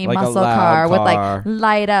extreme Like a muscle loud car with car. like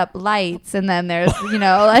light up lights, and then there's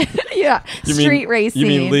like You street mean, racing. You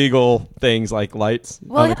mean legal things like lights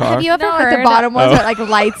Well, on the car? have you ever No, like heard the bottom ones Oh. that like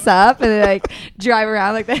lights up and they like drive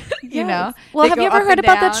around like that. Well, They have go you ever up heard and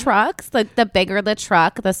about down. the trucks? The bigger the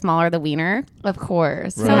truck, the smaller the wiener. Of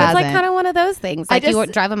course. So Who it's like hasn't? kind of one of those things. I Like you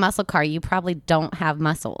just- drive a muscle car, you probably don't have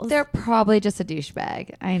muscles. They're probably just a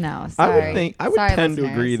douchebag. I know. I Sorry. would Sorry, tend to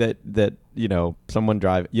listeners. agree that someone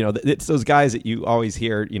drive it's those guys that you always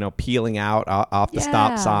hear peeling out off the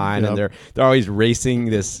stop Yeah. sign, and Yep. they're always racing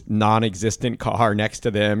this non-existent car next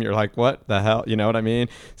to them. You're like, what the hell? You know what I mean?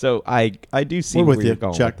 So I do see We're with where you're you.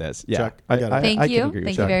 going Check. with this. Yeah, Check. I got it. Thank I can you. agree with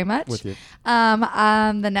Thank that. you very much. With you.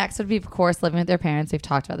 The next would be, of course, living with their parents. We've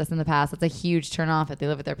talked about this in the past. It's a huge turnoff if they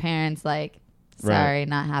live with their parents. Like, Right. sorry,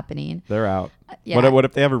 not happening. They're out. Yeah. What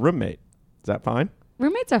if they have a roommate? Is that fine?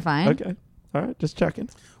 Roommates are fine. Okay. All right. Just checking.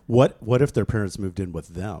 What if their parents moved in with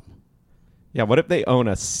them? Yeah. What if they own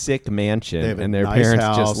a sick They mansion have a and their nice parents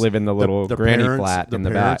house. just live in the little granny flat the in the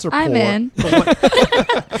parents back? Are I'm poor. in. But what-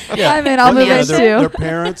 I'm in. I'll Yeah, move in their too.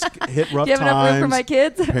 parents hit rough Do you have enough room for times. my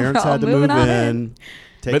kids? Parents We're all had to moving move on in.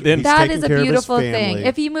 But then- He's That taking is a care of his beautiful thing. family.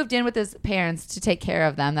 If he moved in with his parents to take care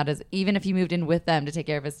of them, that is, even if he moved in with them to take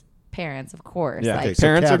care of his parents, of course. Yeah. Like, Okay, so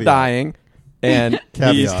Parents are caveat. dying, and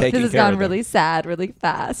he's Caveat. taking this has care gone of them. really sad, really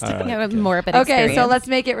fast. All right. You have a morbid Okay, so experience. let's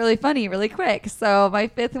make it really funny, really quick. So my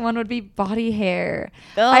fifth one would be body hair.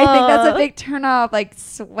 I think that's a Ugh. big turn off, like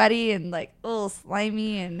sweaty and like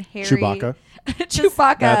slimy and hairy. Chewbacca.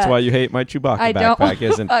 Chewbacca. That's why you hate my Chewbacca I don't want backpack, to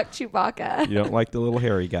isn't? fuck Chewbacca. You don't like the little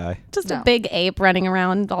hairy guy. Just No. a big ape running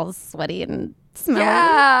around all sweaty and smelling.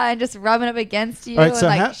 Yeah, and just rubbing up against you. All right, and so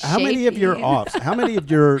like how many of your shaking. offs? How many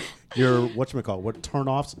of your whatchamacallit? What turn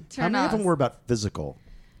offs? How many of them Turn-offs. were about physical?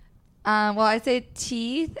 Well, I'd say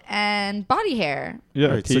teeth and body hair. Yeah,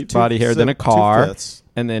 All right, so teeth, two- body hair, so then a car, 2/5.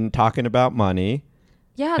 and then talking about money.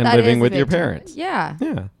 Yeah, And that living is a with your big turn- parents. Yeah.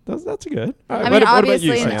 Yeah, that's good. All right, I mean, what about obviously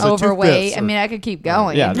you, an Sam? So overweight. 2/5 I mean, I could keep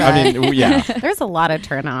going. Yeah, but- I mean, yeah. There's a lot of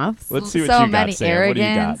turnoffs. Let's see what So you many got, Sam. What do you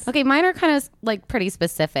got? arrogance. Okay, mine are kind of like pretty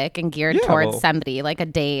specific and geared Yeah, towards well- somebody, like a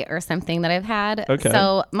date or something that I've had. Okay.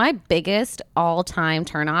 So my biggest all-time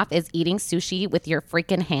turnoff is eating sushi with your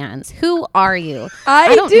freaking hands. Who are you?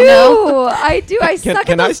 I don't do. know. I do. I suck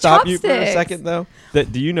Can at I those stop you for a chopsticks. second though?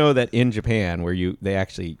 Do you know that in Japan, where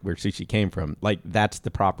sushi came from, like that's the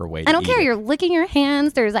proper way? I don't to care. eat it. You're licking your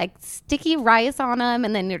hands. There's like sticky rice on them,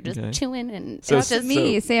 and then you're just chewing. And So it's That's just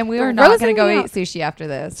me, Sam. We are not grossing going to go me eat out. sushi after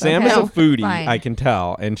this. Sam okay? is a foodie, Fine. I can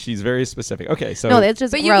tell, and she's very specific. Okay, so no, it's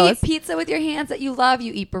just But gross. you eat pizza with your hands that you love.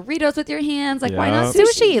 You eat burritos with your hands. Like, why not Yeah.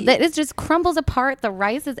 Sushi that it just crumbles apart. The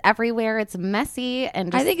rice is everywhere. It's messy,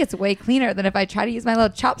 and just, I think it's way cleaner than if I try to use my little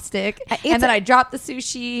chopstick and then I drop the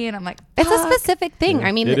sushi and I'm like, it's a fuck. specific thing.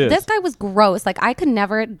 I mean, it is. this guy was gross. Like I could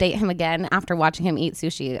never date him again after watching him eat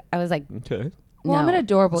sushi. I was like, okay. Well, I'm no. an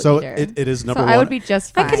adorable So eater. it is number so one. I would be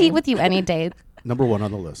just fine. I could eat with you any day. Number one on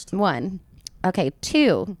the list. 1. Okay,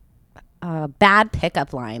 2. Bad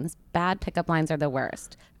pickup lines. Bad pickup lines are the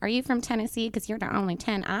worst. Are you from Tennessee? Because you're the only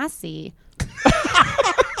 10 I see.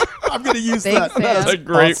 I'm going to use Thanks, that. Sam. That's a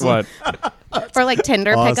great one. Or like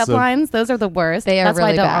Tinder pickup Awesome. lines. Those are the worst. They are That's why I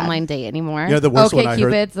really don't bad. online date anymore. Yeah, the worst Okay, one I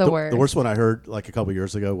Cupid's heard. the worst. The worst one I heard like a couple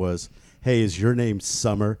years ago was, "Hey, is your name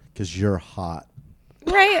Summer? Because you're hot."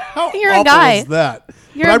 Right? How You're awful a guy. is that?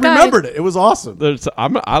 You're but a guy. I remembered it. It was awesome.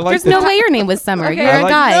 I like There's the no way your name was Summer. Okay. You're I a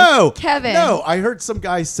like- guy. No, Kevin. No, I heard some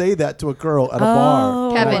guy say that to a girl at a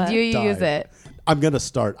bar. Kevin, and I do you died. use it? I'm gonna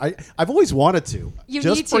start. I've always wanted to. You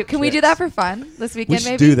just need for to. Can we do kicks. that for fun this weekend? We should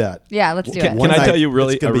maybe do that. Yeah, let's do Can, it. One can I night, tell you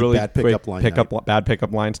really it's gonna a be really bad quick pickup line night. bad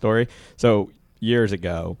pickup line story? So years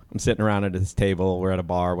ago, I'm sitting around at this table. We're at a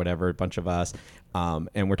bar, whatever, a bunch of us,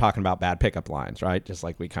 and we're talking about bad pickup lines, right? Just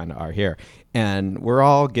like we kind of are here. And we're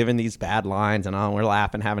all giving these bad lines, and we're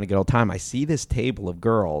laughing, having a good old time. I see this table of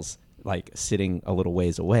girls like sitting a little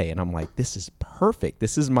ways away, and I'm like, this is perfect.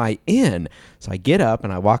 This is my in. So I get up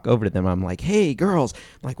and I walk over to them. I'm like, hey girls,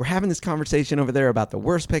 like we're having this conversation over there about the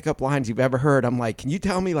worst pickup lines you've ever heard. I'm like, can you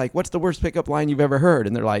tell me like what's the worst pickup line you've ever heard?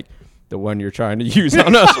 And they're like, the one you're trying to use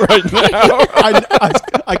on us right now.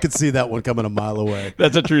 I could see that one coming a mile away.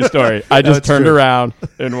 That's a true story. I just it's turned true. around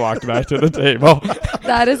and walked back to the table.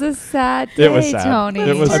 That is a sad day, It was sad. Tony.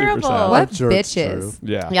 It was super Terrible. sad. What I'm sure it's bitches?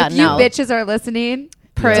 Yeah. Yeah, If no. you bitches are listening,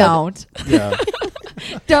 Prude. don't. Yeah.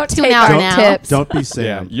 Don't Tune take out our now. tips. Don't be Yeah.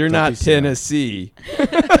 Sam. You're Don't not be Sam. Tennessee.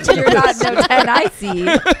 You're not no 10 I see.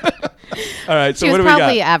 All right. So She what was do we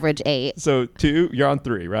probably got? average 8. So 2, you're on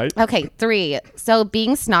 3, right? Okay, 3. So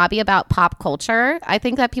being snobby about pop culture, I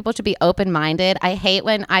think that people should be open-minded. I hate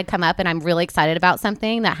when I come up and I'm really excited about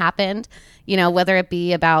something that happened, you know, whether it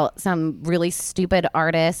be about some really stupid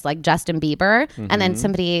artist like Justin Bieber, and then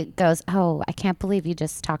somebody goes, "Oh, I can't believe you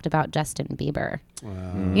just talked about Justin Bieber."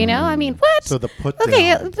 You know, I mean, what? So the put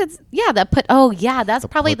Okay, down. if it's, yeah, the put. Oh, yeah, that's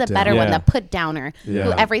probably the put better down. one. Yeah. The put downer. Yeah.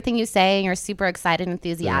 Who everything you say and you're super excited and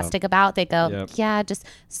enthusiastic about, they go, Yep. yeah, just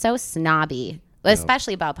so snobby.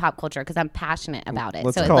 Especially about pop culture because I'm passionate about it.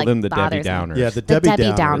 Let's so call it, like, them the Debbie bothers me. Downers. Yeah, the The Debbie, Debbie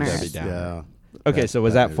Downers. Downers. Debbie Downer. Yeah. Okay, so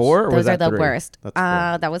was Bad that news. 4 or was Those that are the 3? worst. That's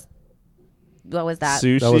 4. That was. What was that?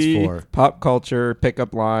 Sushi, That was 4. pop culture,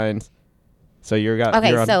 pickup lines. So you're Okay,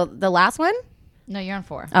 you're on, so the last one, No, you're on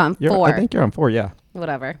 4. you're, 4. I think you're on 4. Yeah.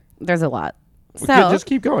 Whatever. There's a lot. So Just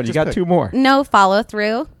keep going. You just got pick. 2 more. no follow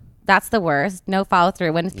through. That's the worst. No follow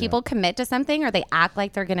through. When people commit to something or they act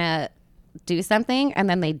like they're gonna do something and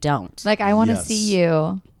then they don't. Like, I want to Yes. see you.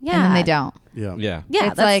 And then Yeah. they don't. Yeah. Yeah. Yeah,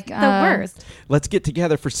 It's that's like, the worst. Let's get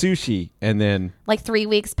together for sushi, and then Like 3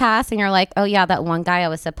 weeks pass and you're like, oh yeah, that one guy I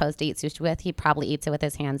was supposed to eat sushi with, he probably eats it with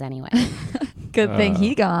his hands anyway. Good thing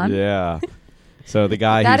he gone. yeah. So the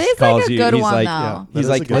guy That who is like calls a you, good he's one, like, though. Yeah, that he's is a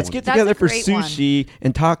like, good let's one. get That's together a for great one. sushi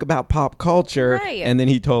and talk about pop culture, Right. and then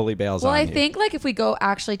he totally bails Well, on I you. think like if we go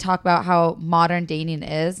actually talk about how modern dating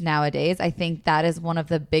is nowadays, I think that is one of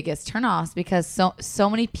the biggest turnoffs because so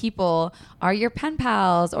many people are your pen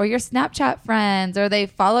pals or your Snapchat friends or they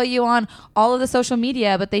follow you on all of the social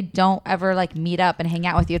media, but they don't ever like meet up and hang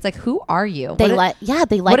out with you. It's like, who are you? They What like,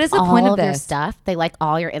 they like what is the all point of of your this? stuff. They like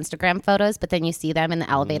all your Instagram photos, but then you see them in the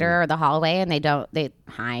elevator or the hallway, and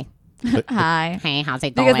hi, Hi. hey, how's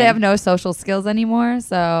it going? Because they have no social skills anymore,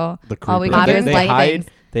 so The all we creeper. can do they, is they like hide. things.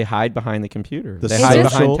 They hide behind the computer. The they hide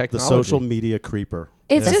behind social, the technology. social media creeper.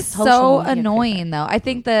 It's The just social so media annoying though. I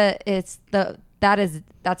think that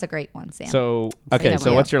that's a great one, Sam. So okay, so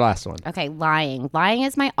Yeah. what's your last one? Okay, lying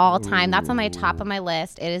is my all-time. That's on my top of my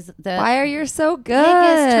list. It is the why are you so good?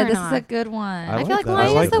 turn This off. is a good one. I feel like that. lying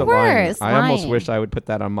I like is the the lying. worst. I almost Lying. wish I would put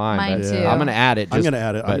that on mine. Mine but too. I'm gonna add it. I'm just- going to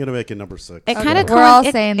add it. but- I'm going to make it number 6. It kind of We're all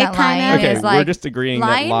saying that lying Okay, is we're like just agreeing that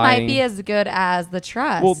lying lying- might be as good as the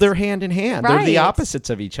trust. Well, they're hand in hand. They're the Right. opposites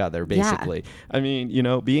of each other, basically. I mean,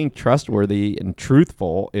 being trustworthy and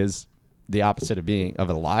truthful is the opposite of being of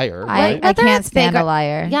a liar. I right? Whether can't it's stand big a or-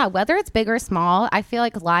 liar. Yeah, whether it's big or small, I feel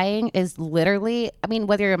like lying is literally, I mean,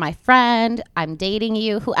 whether you're my friend, I'm dating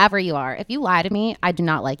you, whoever you are, if you lie to me, I do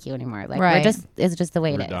not like you anymore. Like, Right. it's just the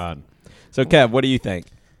way We're it is. done. So, Kev, what do you think?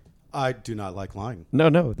 I do not like lying. No.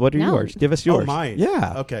 What are No. yours? Give us yours. Oh, mine.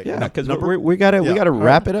 Yeah. Okay. Yeah, because Number- we gotta Yeah.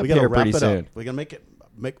 wrap it up We gotta here wrap pretty it soon. up. We're gonna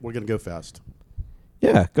we're gonna go fast.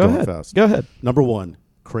 Yeah. Go Going ahead. fast. Go ahead. Number 1,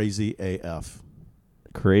 crazy AF.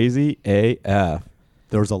 Crazy AF.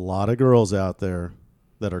 There's a lot of girls out there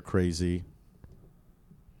that are crazy.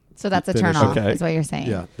 So that's a Finish turn off, it. Okay. is what you're saying.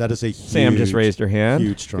 Yeah, that is a huge, Sam just raised her hand.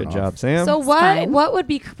 Huge turn Good off. job, Sam. So fine.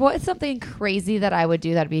 what's something crazy that I would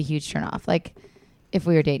do that'd be a huge turn off? Like if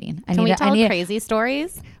we were dating. Can we tell crazy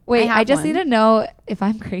stories? Wait, I have just one. need to know if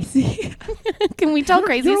I'm crazy. Can we tell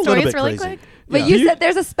crazy you're a little stories bit really crazy. quick? But Yeah. you said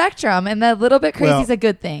there's a spectrum, and the little bit crazy is a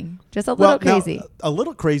good thing. Just a little now, crazy. a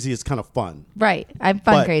little crazy is kind of fun. Right. I'm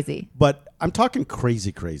fun but, crazy. But I'm talking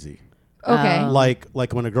crazy. Okay. Like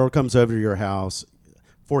when a girl comes over to your house,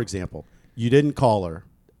 for example, you didn't call her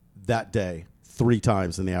that day 3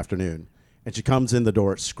 times in the afternoon, and she comes in the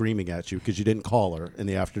door screaming at you because you didn't call her in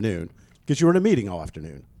the afternoon because you were in a meeting all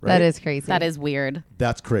afternoon. Right? That is crazy. That is weird.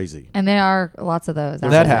 That's crazy. And there are lots of those.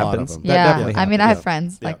 There's that a lot of happens. them. That Yeah. definitely I mean, I happens. have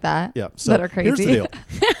friends Yeah. like that Yeah. So that are crazy. here's the deal.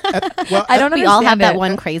 Well, I don't We all have understand that it.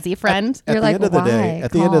 one crazy friend. At You're the like, end of the why? day,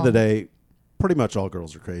 at the end of the Calm. day, pretty much all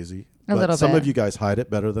girls are crazy. A But little some bit. of you guys hide it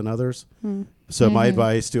better than others. So my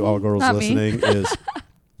advice to all girls Not me. listening is,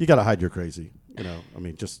 you got to hide your crazy. You know, I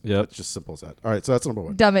mean, just Yep. it's just simple as that. All right, so that's number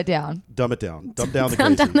 1. Dumb it down. Dumb it down. Dumb down the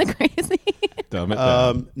Calm crazy. down the crazy. Dumb it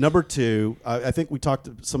down. Number 2, I think we talked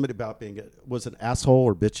to somebody about was an asshole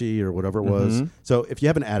or bitchy or whatever it was. So if you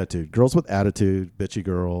have an attitude, girls with attitude, bitchy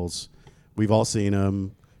girls, we've all seen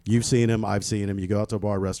them. You've seen them. I've seen them. You go out to a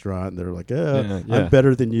bar, restaurant, and they're like, Yeah. I'm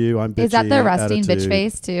better than you. I'm bitchy. Is that the resting bitch attitude."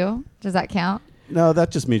 face too? Does that count? No,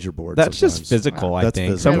 that just means you're bored. That's just sometimes. physical, I That's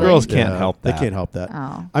think. physical. Some Really? girls can't Yeah, help that. They can't help that.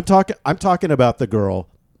 Oh. I'm talking about the girl,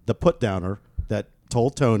 the put downer that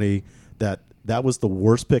told Tony that was the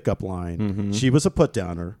worst pickup line. She was a put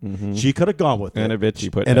downer. She could have gone with And it. a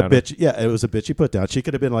bitchy put and downer. a bitch. Yeah, it was a bitchy put down. She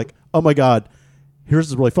could have been like, "Oh my God, here's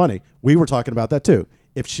what's really funny. We were talking about that too.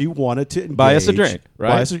 If she wanted to engage, Buy us a drink, right?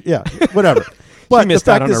 buy us yeah, whatever." But missed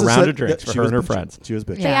the out fact on a is round that- of drinks for she her was and her bitchy. friends. She was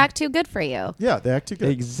bitchy. They Yeah. act too good for you. Yeah, they act too good.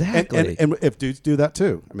 Exactly. And if dudes do that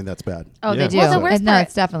too, I mean, that's bad. Oh, Yeah. they do. Well, the worst No, part-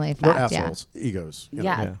 it's definitely a We're fact. Yeah. assholes, egos. you know.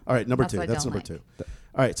 Yeah. Yeah. All right, number That's 2. what I That's don't number like. 2.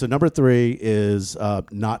 All right, so number 3 is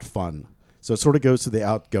not fun. So it sort of goes to the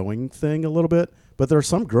outgoing thing a little bit, but there are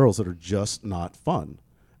some girls that are just not fun,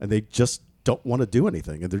 and they just don't want to do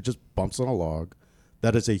anything, and they're just bumps on a log.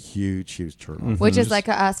 That is a huge turn off. Which is like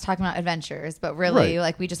us talking about adventures, but really, Right.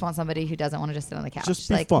 like we just want somebody who doesn't want to just sit on the couch. Just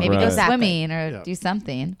be like fun. maybe Right. go Exactly. swimming or Yeah. do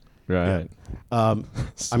something. Right. I'm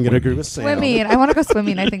going to agree with Sam. Swimming. I want to go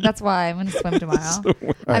swimming. I think that's why I'm going to swim tomorrow.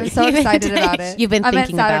 I'm so You've been excited about it. You've been I meant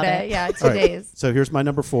thinking about Saturday. it. Yeah, 2 All right, days. So here's my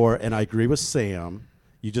number 4, and I agree with Sam.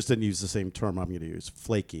 You just didn't use the same term I'm going to use.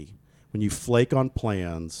 Flaky. When you flake on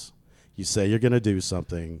plans, you say you're going to do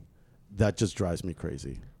something, that just drives me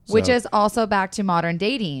crazy. Which So- is also back to modern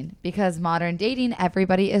dating, because modern dating,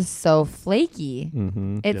 everybody is so flaky.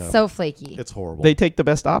 It's Yeah. so flaky. it's horrible. They take the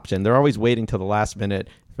best option. They're always waiting till the last minute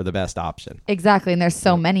for the best option. Exactly. And there's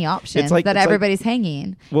so many options like- that it's like- everybody's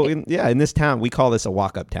hanging. Well, in this town, we call this a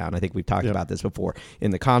walk-up town. I think we've talked about this before.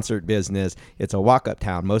 In the concert business, it's a walk-up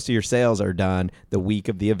town. Most of your sales are done the week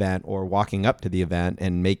of the event or walking up to the event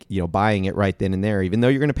and buying it right then and there. Even though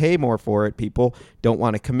you're going to pay more for it, people don't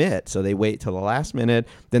want to commit, so they wait till the last minute.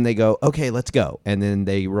 Then they go, "Okay, let's go," and then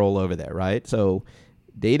they roll over there, right? So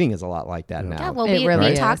dating is a lot like that now. Yeah, well, It we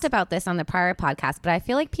really talked is. about this on the prior podcast, but I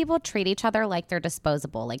feel like people treat each other like they're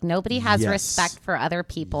disposable. Like nobody has Yes. respect for other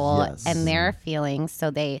people Yes. and their feelings.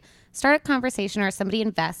 So they start a conversation or somebody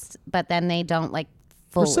invests, but then they don't like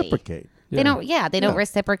fully reciprocate. They don't. Yeah, they don't Yeah.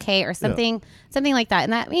 reciprocate or something like that.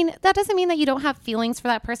 And that doesn't mean that you don't have feelings for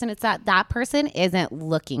that person. It's that person isn't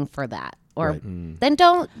looking for that. Or Right. then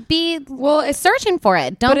don't be searching for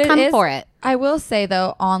it. Don't But come is- for it. I will say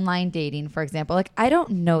though, online dating, for example, like I don't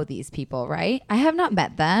know these people, right? I have not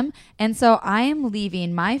met them, and so I am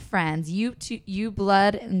leaving my friends, you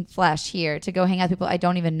blood and flesh here, to go hang out with people I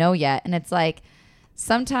don't even know yet, and it's like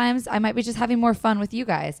sometimes I might be just having more fun with you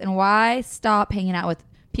guys, and why stop hanging out with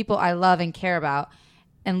people I love and care about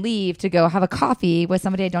and leave to go have a coffee with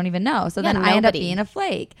somebody I don't even know. So Yeah, then I end up nobody. being a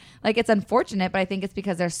flake. Like it's unfortunate, but I think it's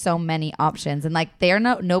because there's so many options, and like they're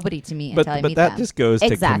nobody to me until I But meet that them. just goes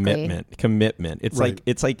Exactly. to commitment. It's Right.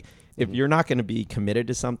 like if you're not going to be committed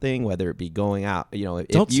to something, whether it be going out, if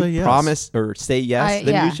Don't you say yes. promise or say yes,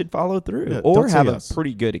 then yeah. you should follow through Yeah, or don't say have yes. a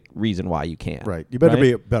pretty good reason why you can't. Right. You better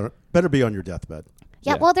right? better be on your deathbed.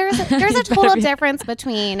 Yeah, Yeah. well, there's a total difference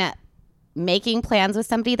between making plans with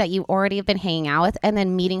somebody that you already have been hanging out with and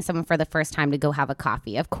then meeting someone for the first time to go have a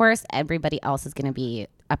coffee. Of course, everybody else is going to be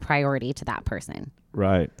a priority to that person.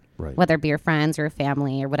 Right. Right. whether it be your friends or your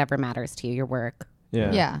family or whatever matters to you, your work.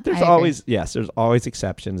 Yeah. Yeah, There's I agree. always there's always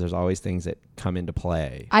exceptions. There's always things that come into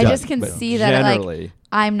play. I just can But see that generally, like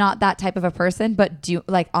I'm not that type of a person, but do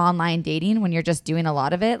like online dating when you're just doing a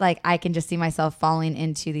lot of it, like I can just see myself falling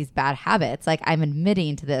into these bad habits. Like I'm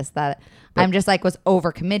admitting to this that I'm just like was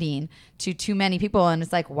over committing to too many people, and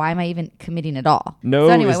it's like why am I even committing at all? No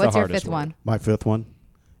So anyway, is the what's your hardest fifth word. one? My fifth one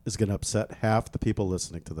is going to upset half the people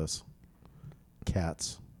listening to this.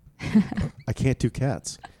 Cats. I can't do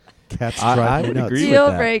cats. Cats I drive me would nuts. agree with Deal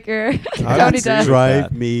that. breaker. Cats Tony does. drive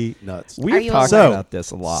that. me nuts. We've Are you talked allergic? about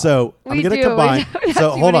this a lot. So We I'm going do. to combine. We don't So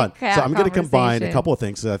have too hold many on. cat So I'm going to combine a conversation. couple of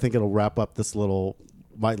things. So I think it'll wrap up this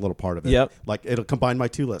my little part of it. Yep. Like it'll combine my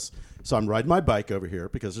two lists. So I'm riding my bike over here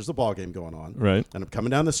because there's a ball game going on. Right. And I'm coming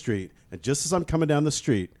down the street, and just as I'm coming down the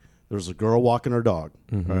street, there's a girl walking her dog.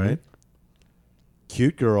 Mm-hmm. All right.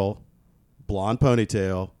 Cute girl, blonde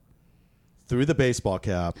ponytail, through the baseball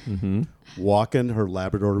cap, Mm-hmm. walking her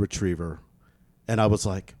Labrador Retriever. And I was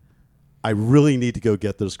like, I really need to go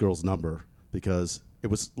get this girl's number because it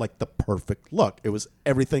was like the perfect look. It was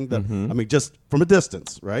everything that, I mean, just from a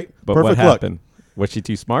distance, right? Mm-hmm. But perfect what look. happened? Was she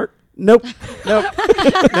too smart? Nope. Nope.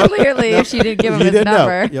 Clearly, if she didn't give him You his didn't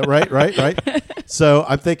number. know. Yeah, right. So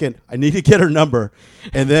I'm thinking, I need to get her number.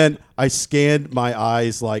 And then I scanned my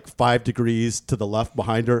eyes like 5 degrees to the left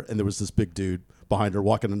behind her, and there was this big dude behind her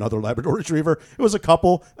walking another Labrador Retriever. It was a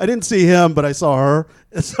couple. I didn't see him, but I saw her.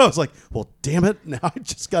 And so I was like, well, damn it. Now I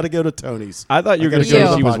just got to go to Tony's. I thought you were I going to gotta say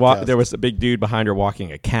go to she the was podcast. there was a big dude behind her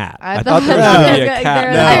walking a cat. I thought there was thought going to be there a was cat.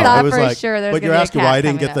 gonna- No, I thought it was for like, sure there was but you're gonna be a asking cat why I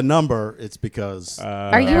didn't coming get the up. number. It's because,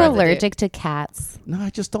 Are you There was a dude. allergic to cats? no, I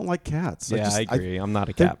just don't like cats. Yeah, just, I agree. I'm not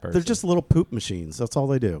a they're, cat person. they're just little poop machines. That's all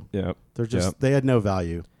they do. Yep. They're just Yep. they had no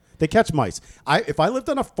value. They catch mice. If I lived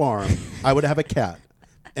on a farm, I would have a cat,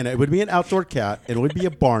 and it would be an outdoor cat, and it would be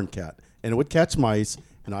a barn cat, and it would catch mice,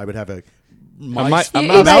 and I would have a mice, a You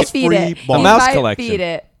mouse- might feed mouse-free it. barn. You mouse might collection. feed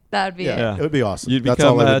it. That would be Yeah, it. it would be awesome. You'd That's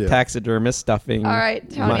become all I would a do. taxidermist stuffing All right,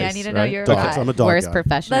 Tony, I mice, need to know right? your Dogs. guy. I'm a dog Worst guy.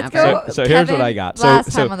 profession Let's ever. go. So here's what Kevin, I got.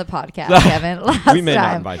 Last So- time on the podcast, Kevin. Last we may not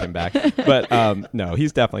time. invite him back, but no,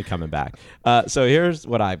 he's definitely coming back. So here's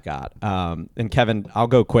what I've got. And Kevin, I'll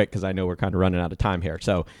go quick because I know we're kind of running out of time here.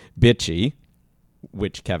 So bitchy,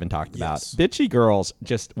 which Kevin talked about. Yes. Bitchy girls,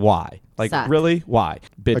 just why? Like Suck. really? Why?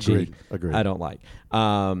 Bitchy. Agreed. I don't like.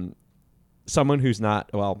 Someone who's not,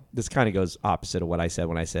 well, this kind of goes opposite of what I said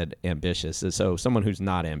when I said ambitious. So someone who's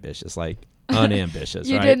not ambitious, like unambitious,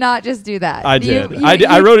 You right? did not just do that. I You- did. you- I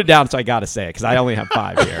you- wrote it down, so I got to say it because I only have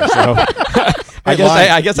 5 here. So I Hey, guess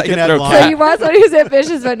Lime, I guess you I can can add throw lime. So cat. you want somebody who's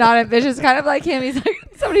ambitious but not ambitious, kind of like him. He's like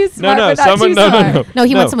somebody who's smart but not someone, too no, smart. No,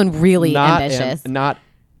 he wants someone really not ambitious.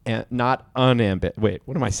 not unambitious. Wait,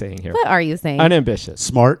 what am I saying here? What are you saying? Unambitious.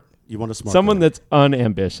 Smart. You want a smart Someone guy. that's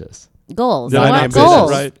unambitious. Goals. Did You I want name goals.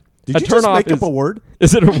 this right? Did A you just turnoff make up is- a word?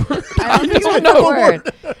 Is it a word? I don't think That's that's a a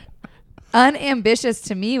word. Unambitious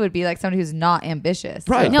to me would be like somebody who's not ambitious.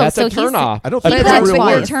 Right. No, that's so a he's- turnoff. I don't A think But that's a that's real what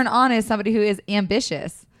your word. turn on is somebody who is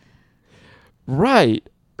ambitious. Right.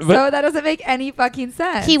 But So that doesn't make any fucking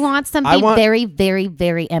sense. He wants something want- very, very,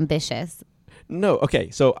 very ambitious. no. Okay.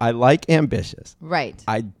 So I like ambitious. Right.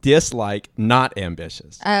 I dislike not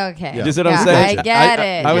ambitious. Okay. You see what I'm Yeah, saying? I get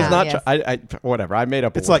it. I was Yeah, not. yes. I whatever. I made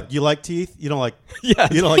up. It's a word. like you like teeth. You don't like.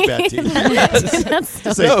 Yes. You don't like bad teeth. That's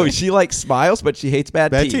so Same No, thing. she likes smiles, but she hates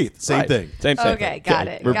bad Bad teeth. teeth. Same Right. thing. Same thing. Okay, got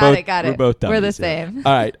it. We're Got both, it, got We're it. both We're the dummies here. same.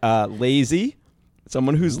 All right. Lazy.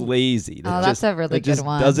 Someone who's lazy. Oh, that's a really that just good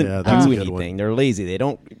one. Doesn't Yeah, that's a do good one. anything. They're lazy. They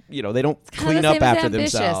don't. They don't Kind of clean the up same after as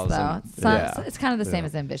ambitious, themselves. though. and- It's, yeah. it's kind of the same Yeah.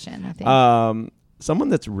 as ambition, I think. Someone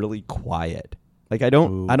that's really quiet. Like I don't.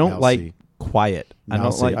 Ooh, I don't mousy. like quiet. I don't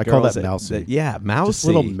Mousy. like. I call girls that mousy. yeah, mousy. Just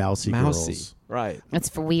little mousy girls. Right.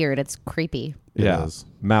 It's weird. It's creepy. It Yeah. is.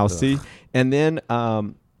 Mousy. And then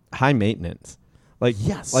high maintenance. Like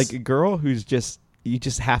Yes. like a girl who's just you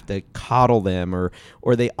just have to coddle them or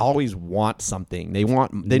they always want something. They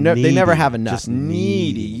never Needy. have enough. Just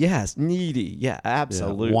needy. needy. Yes, needy. Yeah,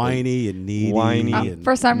 absolutely. Yeah. Whiny and needy. Whiny. and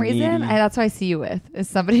For some reason, needy. that's who I see you with is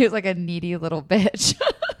somebody who's like a needy little bitch.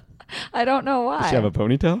 I don't know why. Does she have a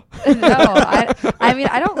ponytail? No, I mean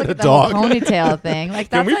I don't look A at the whole dog. ponytail thing.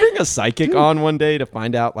 Like Can that's we like, bring a psychic on one day to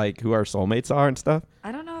find out like who our soulmates are and stuff?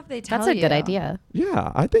 I don't know if they tell That's a you. good idea.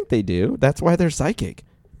 Yeah, I think they do. That's why they're psychic.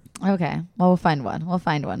 Okay. Well, we'll find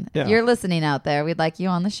one. Yeah. If you're listening out there, we'd like you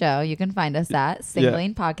on the show. You can find us at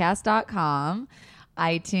singlingpodcast.com,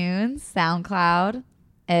 iTunes, SoundCloud,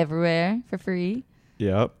 everywhere for free.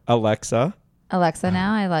 Yep. Alexa. Alexa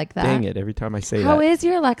now. I like that. Dang it. Every time I say How that. is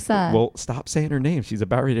your Alexa? Well, stop saying her name. She's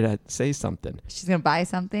about ready to say something. She's going to buy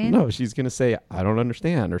something? No, she's going to say, I don't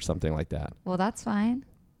understand or something like that. Well, that's fine.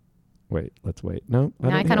 Wait, let's wait. No,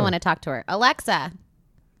 Now I kind of want to talk to her. Alexa.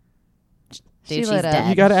 Dude, She she's lit up. dead.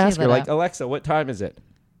 You got to She ask her, lit like, up. Alexa, what time is it?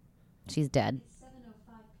 She's dead.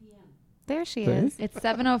 There she See? is. It's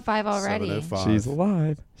 7:05 already. 7:05. She's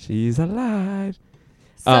alive. She's alive.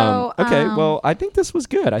 So, okay, well, I think this was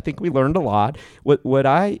good. I think we learned a lot. What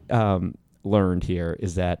I learned here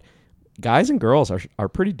is that guys and girls are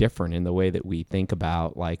pretty different in the way that we think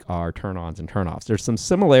about like our turn-ons and turn-offs. There's some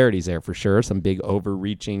similarities there for sure, some big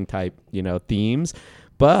overreaching type, themes,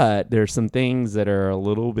 but there's some things that are a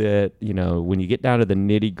little bit, when you get down to the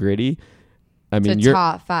nitty-gritty, I mean, the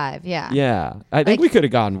top 5, yeah. Yeah. I think Like- we could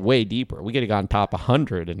have gone way deeper. We could have gone top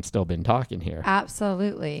 100 and still been talking here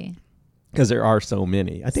Absolutely. because there are so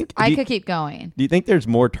many. I could keep going. Do you think there's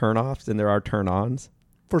more turn-offs than there are turn-ons?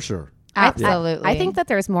 For sure. Absolutely. I think that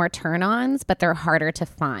there's more turn-ons, but they're harder to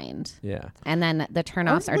find. Yeah. And then the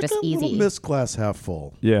turn-offs are Look just at little easy. Miss Glass half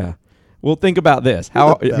full. Yeah. Well, think about this.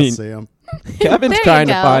 You're the I best, mean, Sam. Kevin's There you trying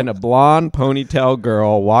to go. find a blonde ponytail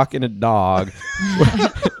girl walking a dog,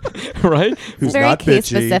 right? Who's Very not case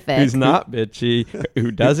bitchy, specific. Who's not bitchy,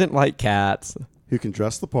 who doesn't like cats. who can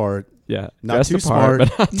dress the part, Yeah. Not dressed too the part, smart.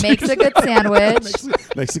 but not too Makes a good sandwich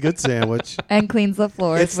makes a good sandwich. and cleans the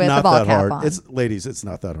floors It's with not a ball that cap hard. on. Ladies, it's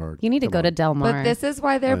not that hard. You need to Come go on. to Del Mar. But this is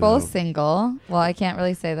why they're I both know. single. Well, I can't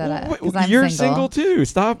really say that Well, because I'm you're single. too.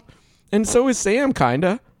 Stop. And so is Sam,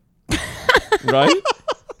 kinda. Right?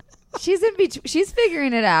 She's in between. She's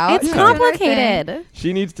figuring it out. it's She's doing her thing. complicated.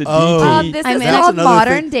 She needs to Oh. DT. This I'm is in- called another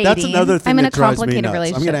modern thing. dating. That's another thing I'm in that a drives me complicated nuts. I'm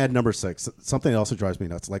relationship. going to add number 6. Something else that drives me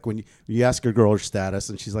nuts. Like when you ask a girl her status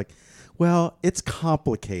and she's like, well, it's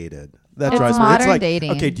complicated. That It's drives me. It's modern like,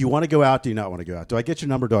 dating. okay, do you want to go out? Do you not want to go out? Do I get your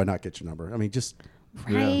number? Do I not get your number? I mean, just,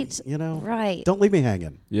 Right. Right. don't leave me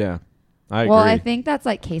hanging. Yeah. I agree. Well, I think that's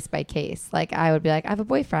like case by case. Like I would be like, I have a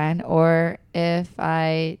boyfriend, or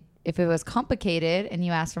if it was complicated and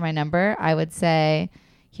you asked for my number, I would say,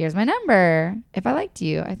 here's my number. If I liked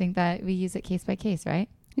you, I think that we use it case by case, right?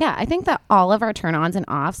 Yeah, I think that all of our turn-ons and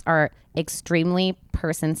offs are extremely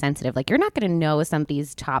person sensitive. Like you're not going to know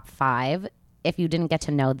somebody's top 5 if you didn't get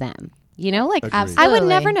to know them. Like Agreed. I would Absolutely.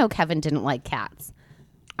 never know Kevin didn't like cats.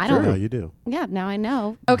 I don't No, know. you do. Yeah, now I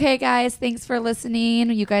know. Okay, guys, thanks for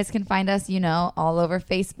listening. You guys can find us, all over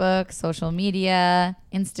Facebook, social media,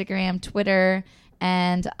 Instagram, Twitter,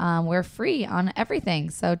 and we're free on everything.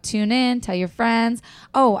 So tune in, tell your friends.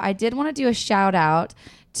 Oh, I did want to do a shout out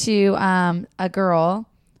to a girl,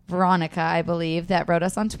 Veronica, I believe, that wrote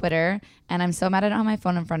us on Twitter. And I'm so mad I don't have my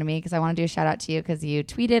phone in front of me because I want to do a shout out to you because you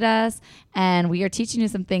tweeted us and we are teaching you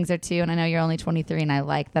some things or two. And I know you're only 23 and I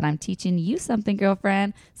like that I'm teaching you something,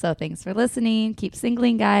 girlfriend. So thanks for listening. Keep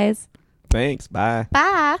singling, guys. Thanks. Bye.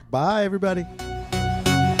 Bye. Bye, everybody.